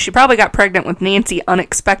Ted, but she probably got pregnant with Nancy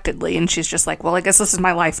unexpectedly, and she's just like, well, I guess this is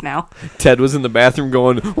my life now. Ted was in the bathroom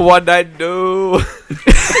going, "What'd I do?"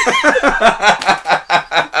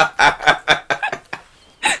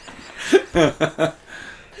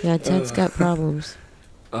 Yeah, Ted's got problems.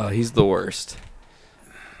 He's the worst.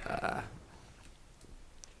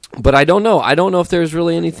 But I don't know. I don't know if there's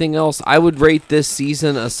really anything else. I would rate this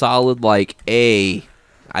season a solid A.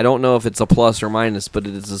 I don't know if it's a plus or minus, but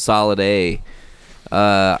it is a solid A.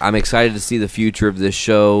 I'm excited to see the future of this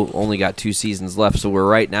show. Only got 2 seasons left, so we're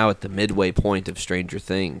right now at the midway point of Stranger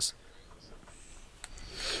Things.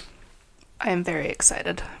 I am very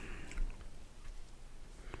excited.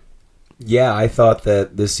 Yeah, I thought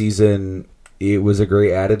that this season it was a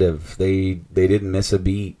great additive. They didn't miss a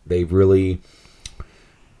beat.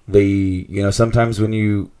 Sometimes when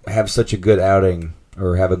you have such a good outing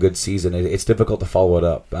or have a good season, it's difficult to follow it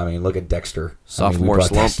up. I mean, look at Dexter. Sophomore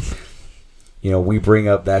slump. we bring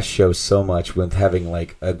up that show so much with having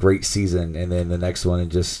like a great season and then the next one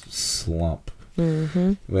and just slump.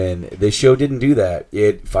 Mm-hmm. When the show didn't do that,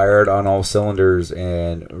 it fired on all cylinders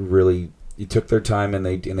and really it took their time and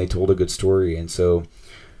they told a good story. And so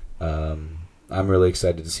I'm really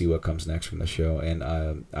excited to see what comes next from the show. And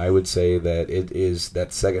I would say that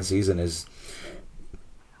that second season is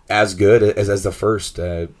as good as the first,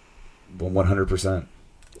 100%.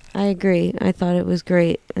 I agree. I thought it was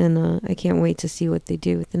great, and I can't wait to see what they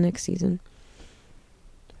do with the next season.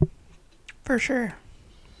 For sure.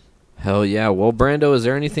 Hell yeah. Well, Brando, is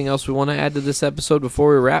there anything else we want to add to this episode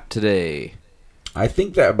before we wrap today? I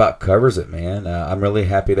think that about covers it, man. I'm really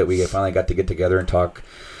happy that we finally got to get together and talk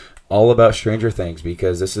all about Stranger Things,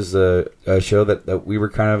 because this is a show that we were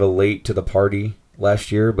kind of late to the party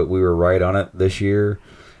last year, but we were right on it this year.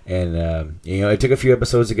 And, it took a few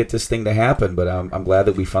episodes to get this thing to happen, but I'm glad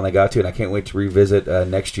that we finally got to it. And I can't wait to revisit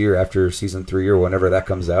next year after season 3 or whenever that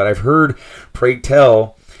comes out. I've heard, pray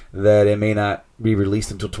tell, that it may not be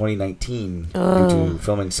released until 2019 due to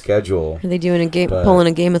filming schedule. Are they doing pulling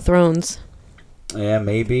a Game of Thrones? Yeah,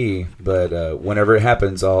 maybe. But whenever it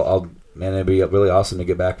happens, man, it'd be really awesome to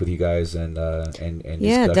get back with you guys and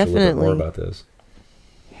Yeah, discuss a little bit more definitely. about this.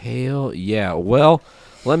 Hell yeah. Well,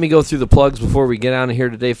 let me go through the plugs before we get out of here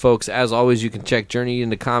today, folks. As always, you can check Journey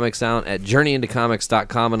into Comics out at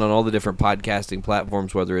journeyintocomics.com and on all the different podcasting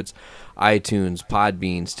platforms, whether it's iTunes,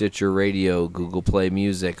 Podbean, Stitcher Radio, Google Play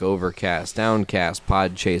Music, Overcast, Downcast,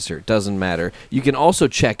 Podchaser. Doesn't matter. You can also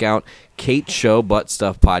check out Kate's show, Butt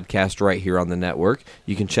Stuff Podcast, right here on the network.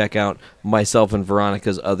 You can check out myself and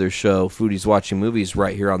Veronica's other show, Foodies Watching Movies,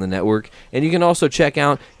 right here on the network. And you can also check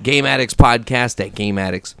out Game Addicts Podcast at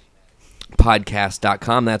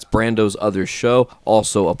GameAddictsPodcast.com. That's Brando's other show,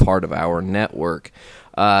 also a part of our network.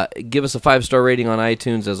 Give us a 5-star rating on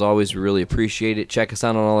iTunes. As always, we really appreciate it. Check us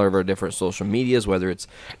out on all of our different social medias, whether it's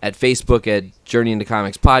at Facebook at Journey into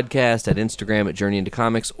Comics Podcast, at Instagram at Journey into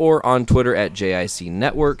Comics, or on Twitter at JIC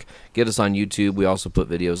Network. Get us on YouTube. We also put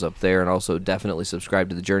videos up there, and also definitely subscribe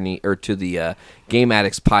to the Game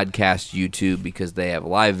Addicts Podcast YouTube, because they have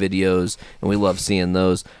live videos, and we love seeing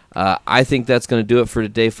those. I think that's going to do it for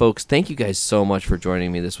today, folks. Thank you guys so much for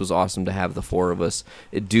joining me. This was awesome to have the four of us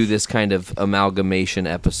do this kind of amalgamation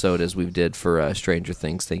episode as we did for Stranger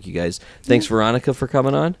Things. Thank you guys. Thanks, Veronica, for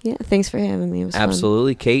coming on. Yeah, thanks for having me. It was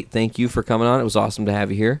Absolutely. Kate, thank you for coming on. It was awesome to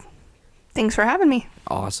have you here. Thanks for having me.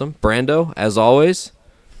 Awesome. Brando, as always.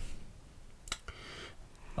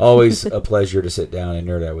 Always a pleasure to sit down and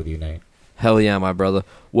nerd out with you, Nate. Hell yeah, my brother.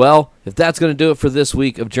 Well, if that's going to do it for this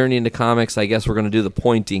week of Journey into Comics, I guess we're going to do the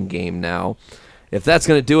pointing game now. If that's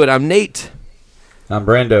going to do it, I'm Nate. I'm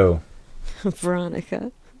Brando. fun.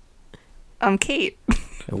 Veronica. I'm Kate.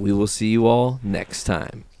 And we will see you all next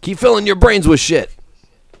time. Keep filling your brains with shit.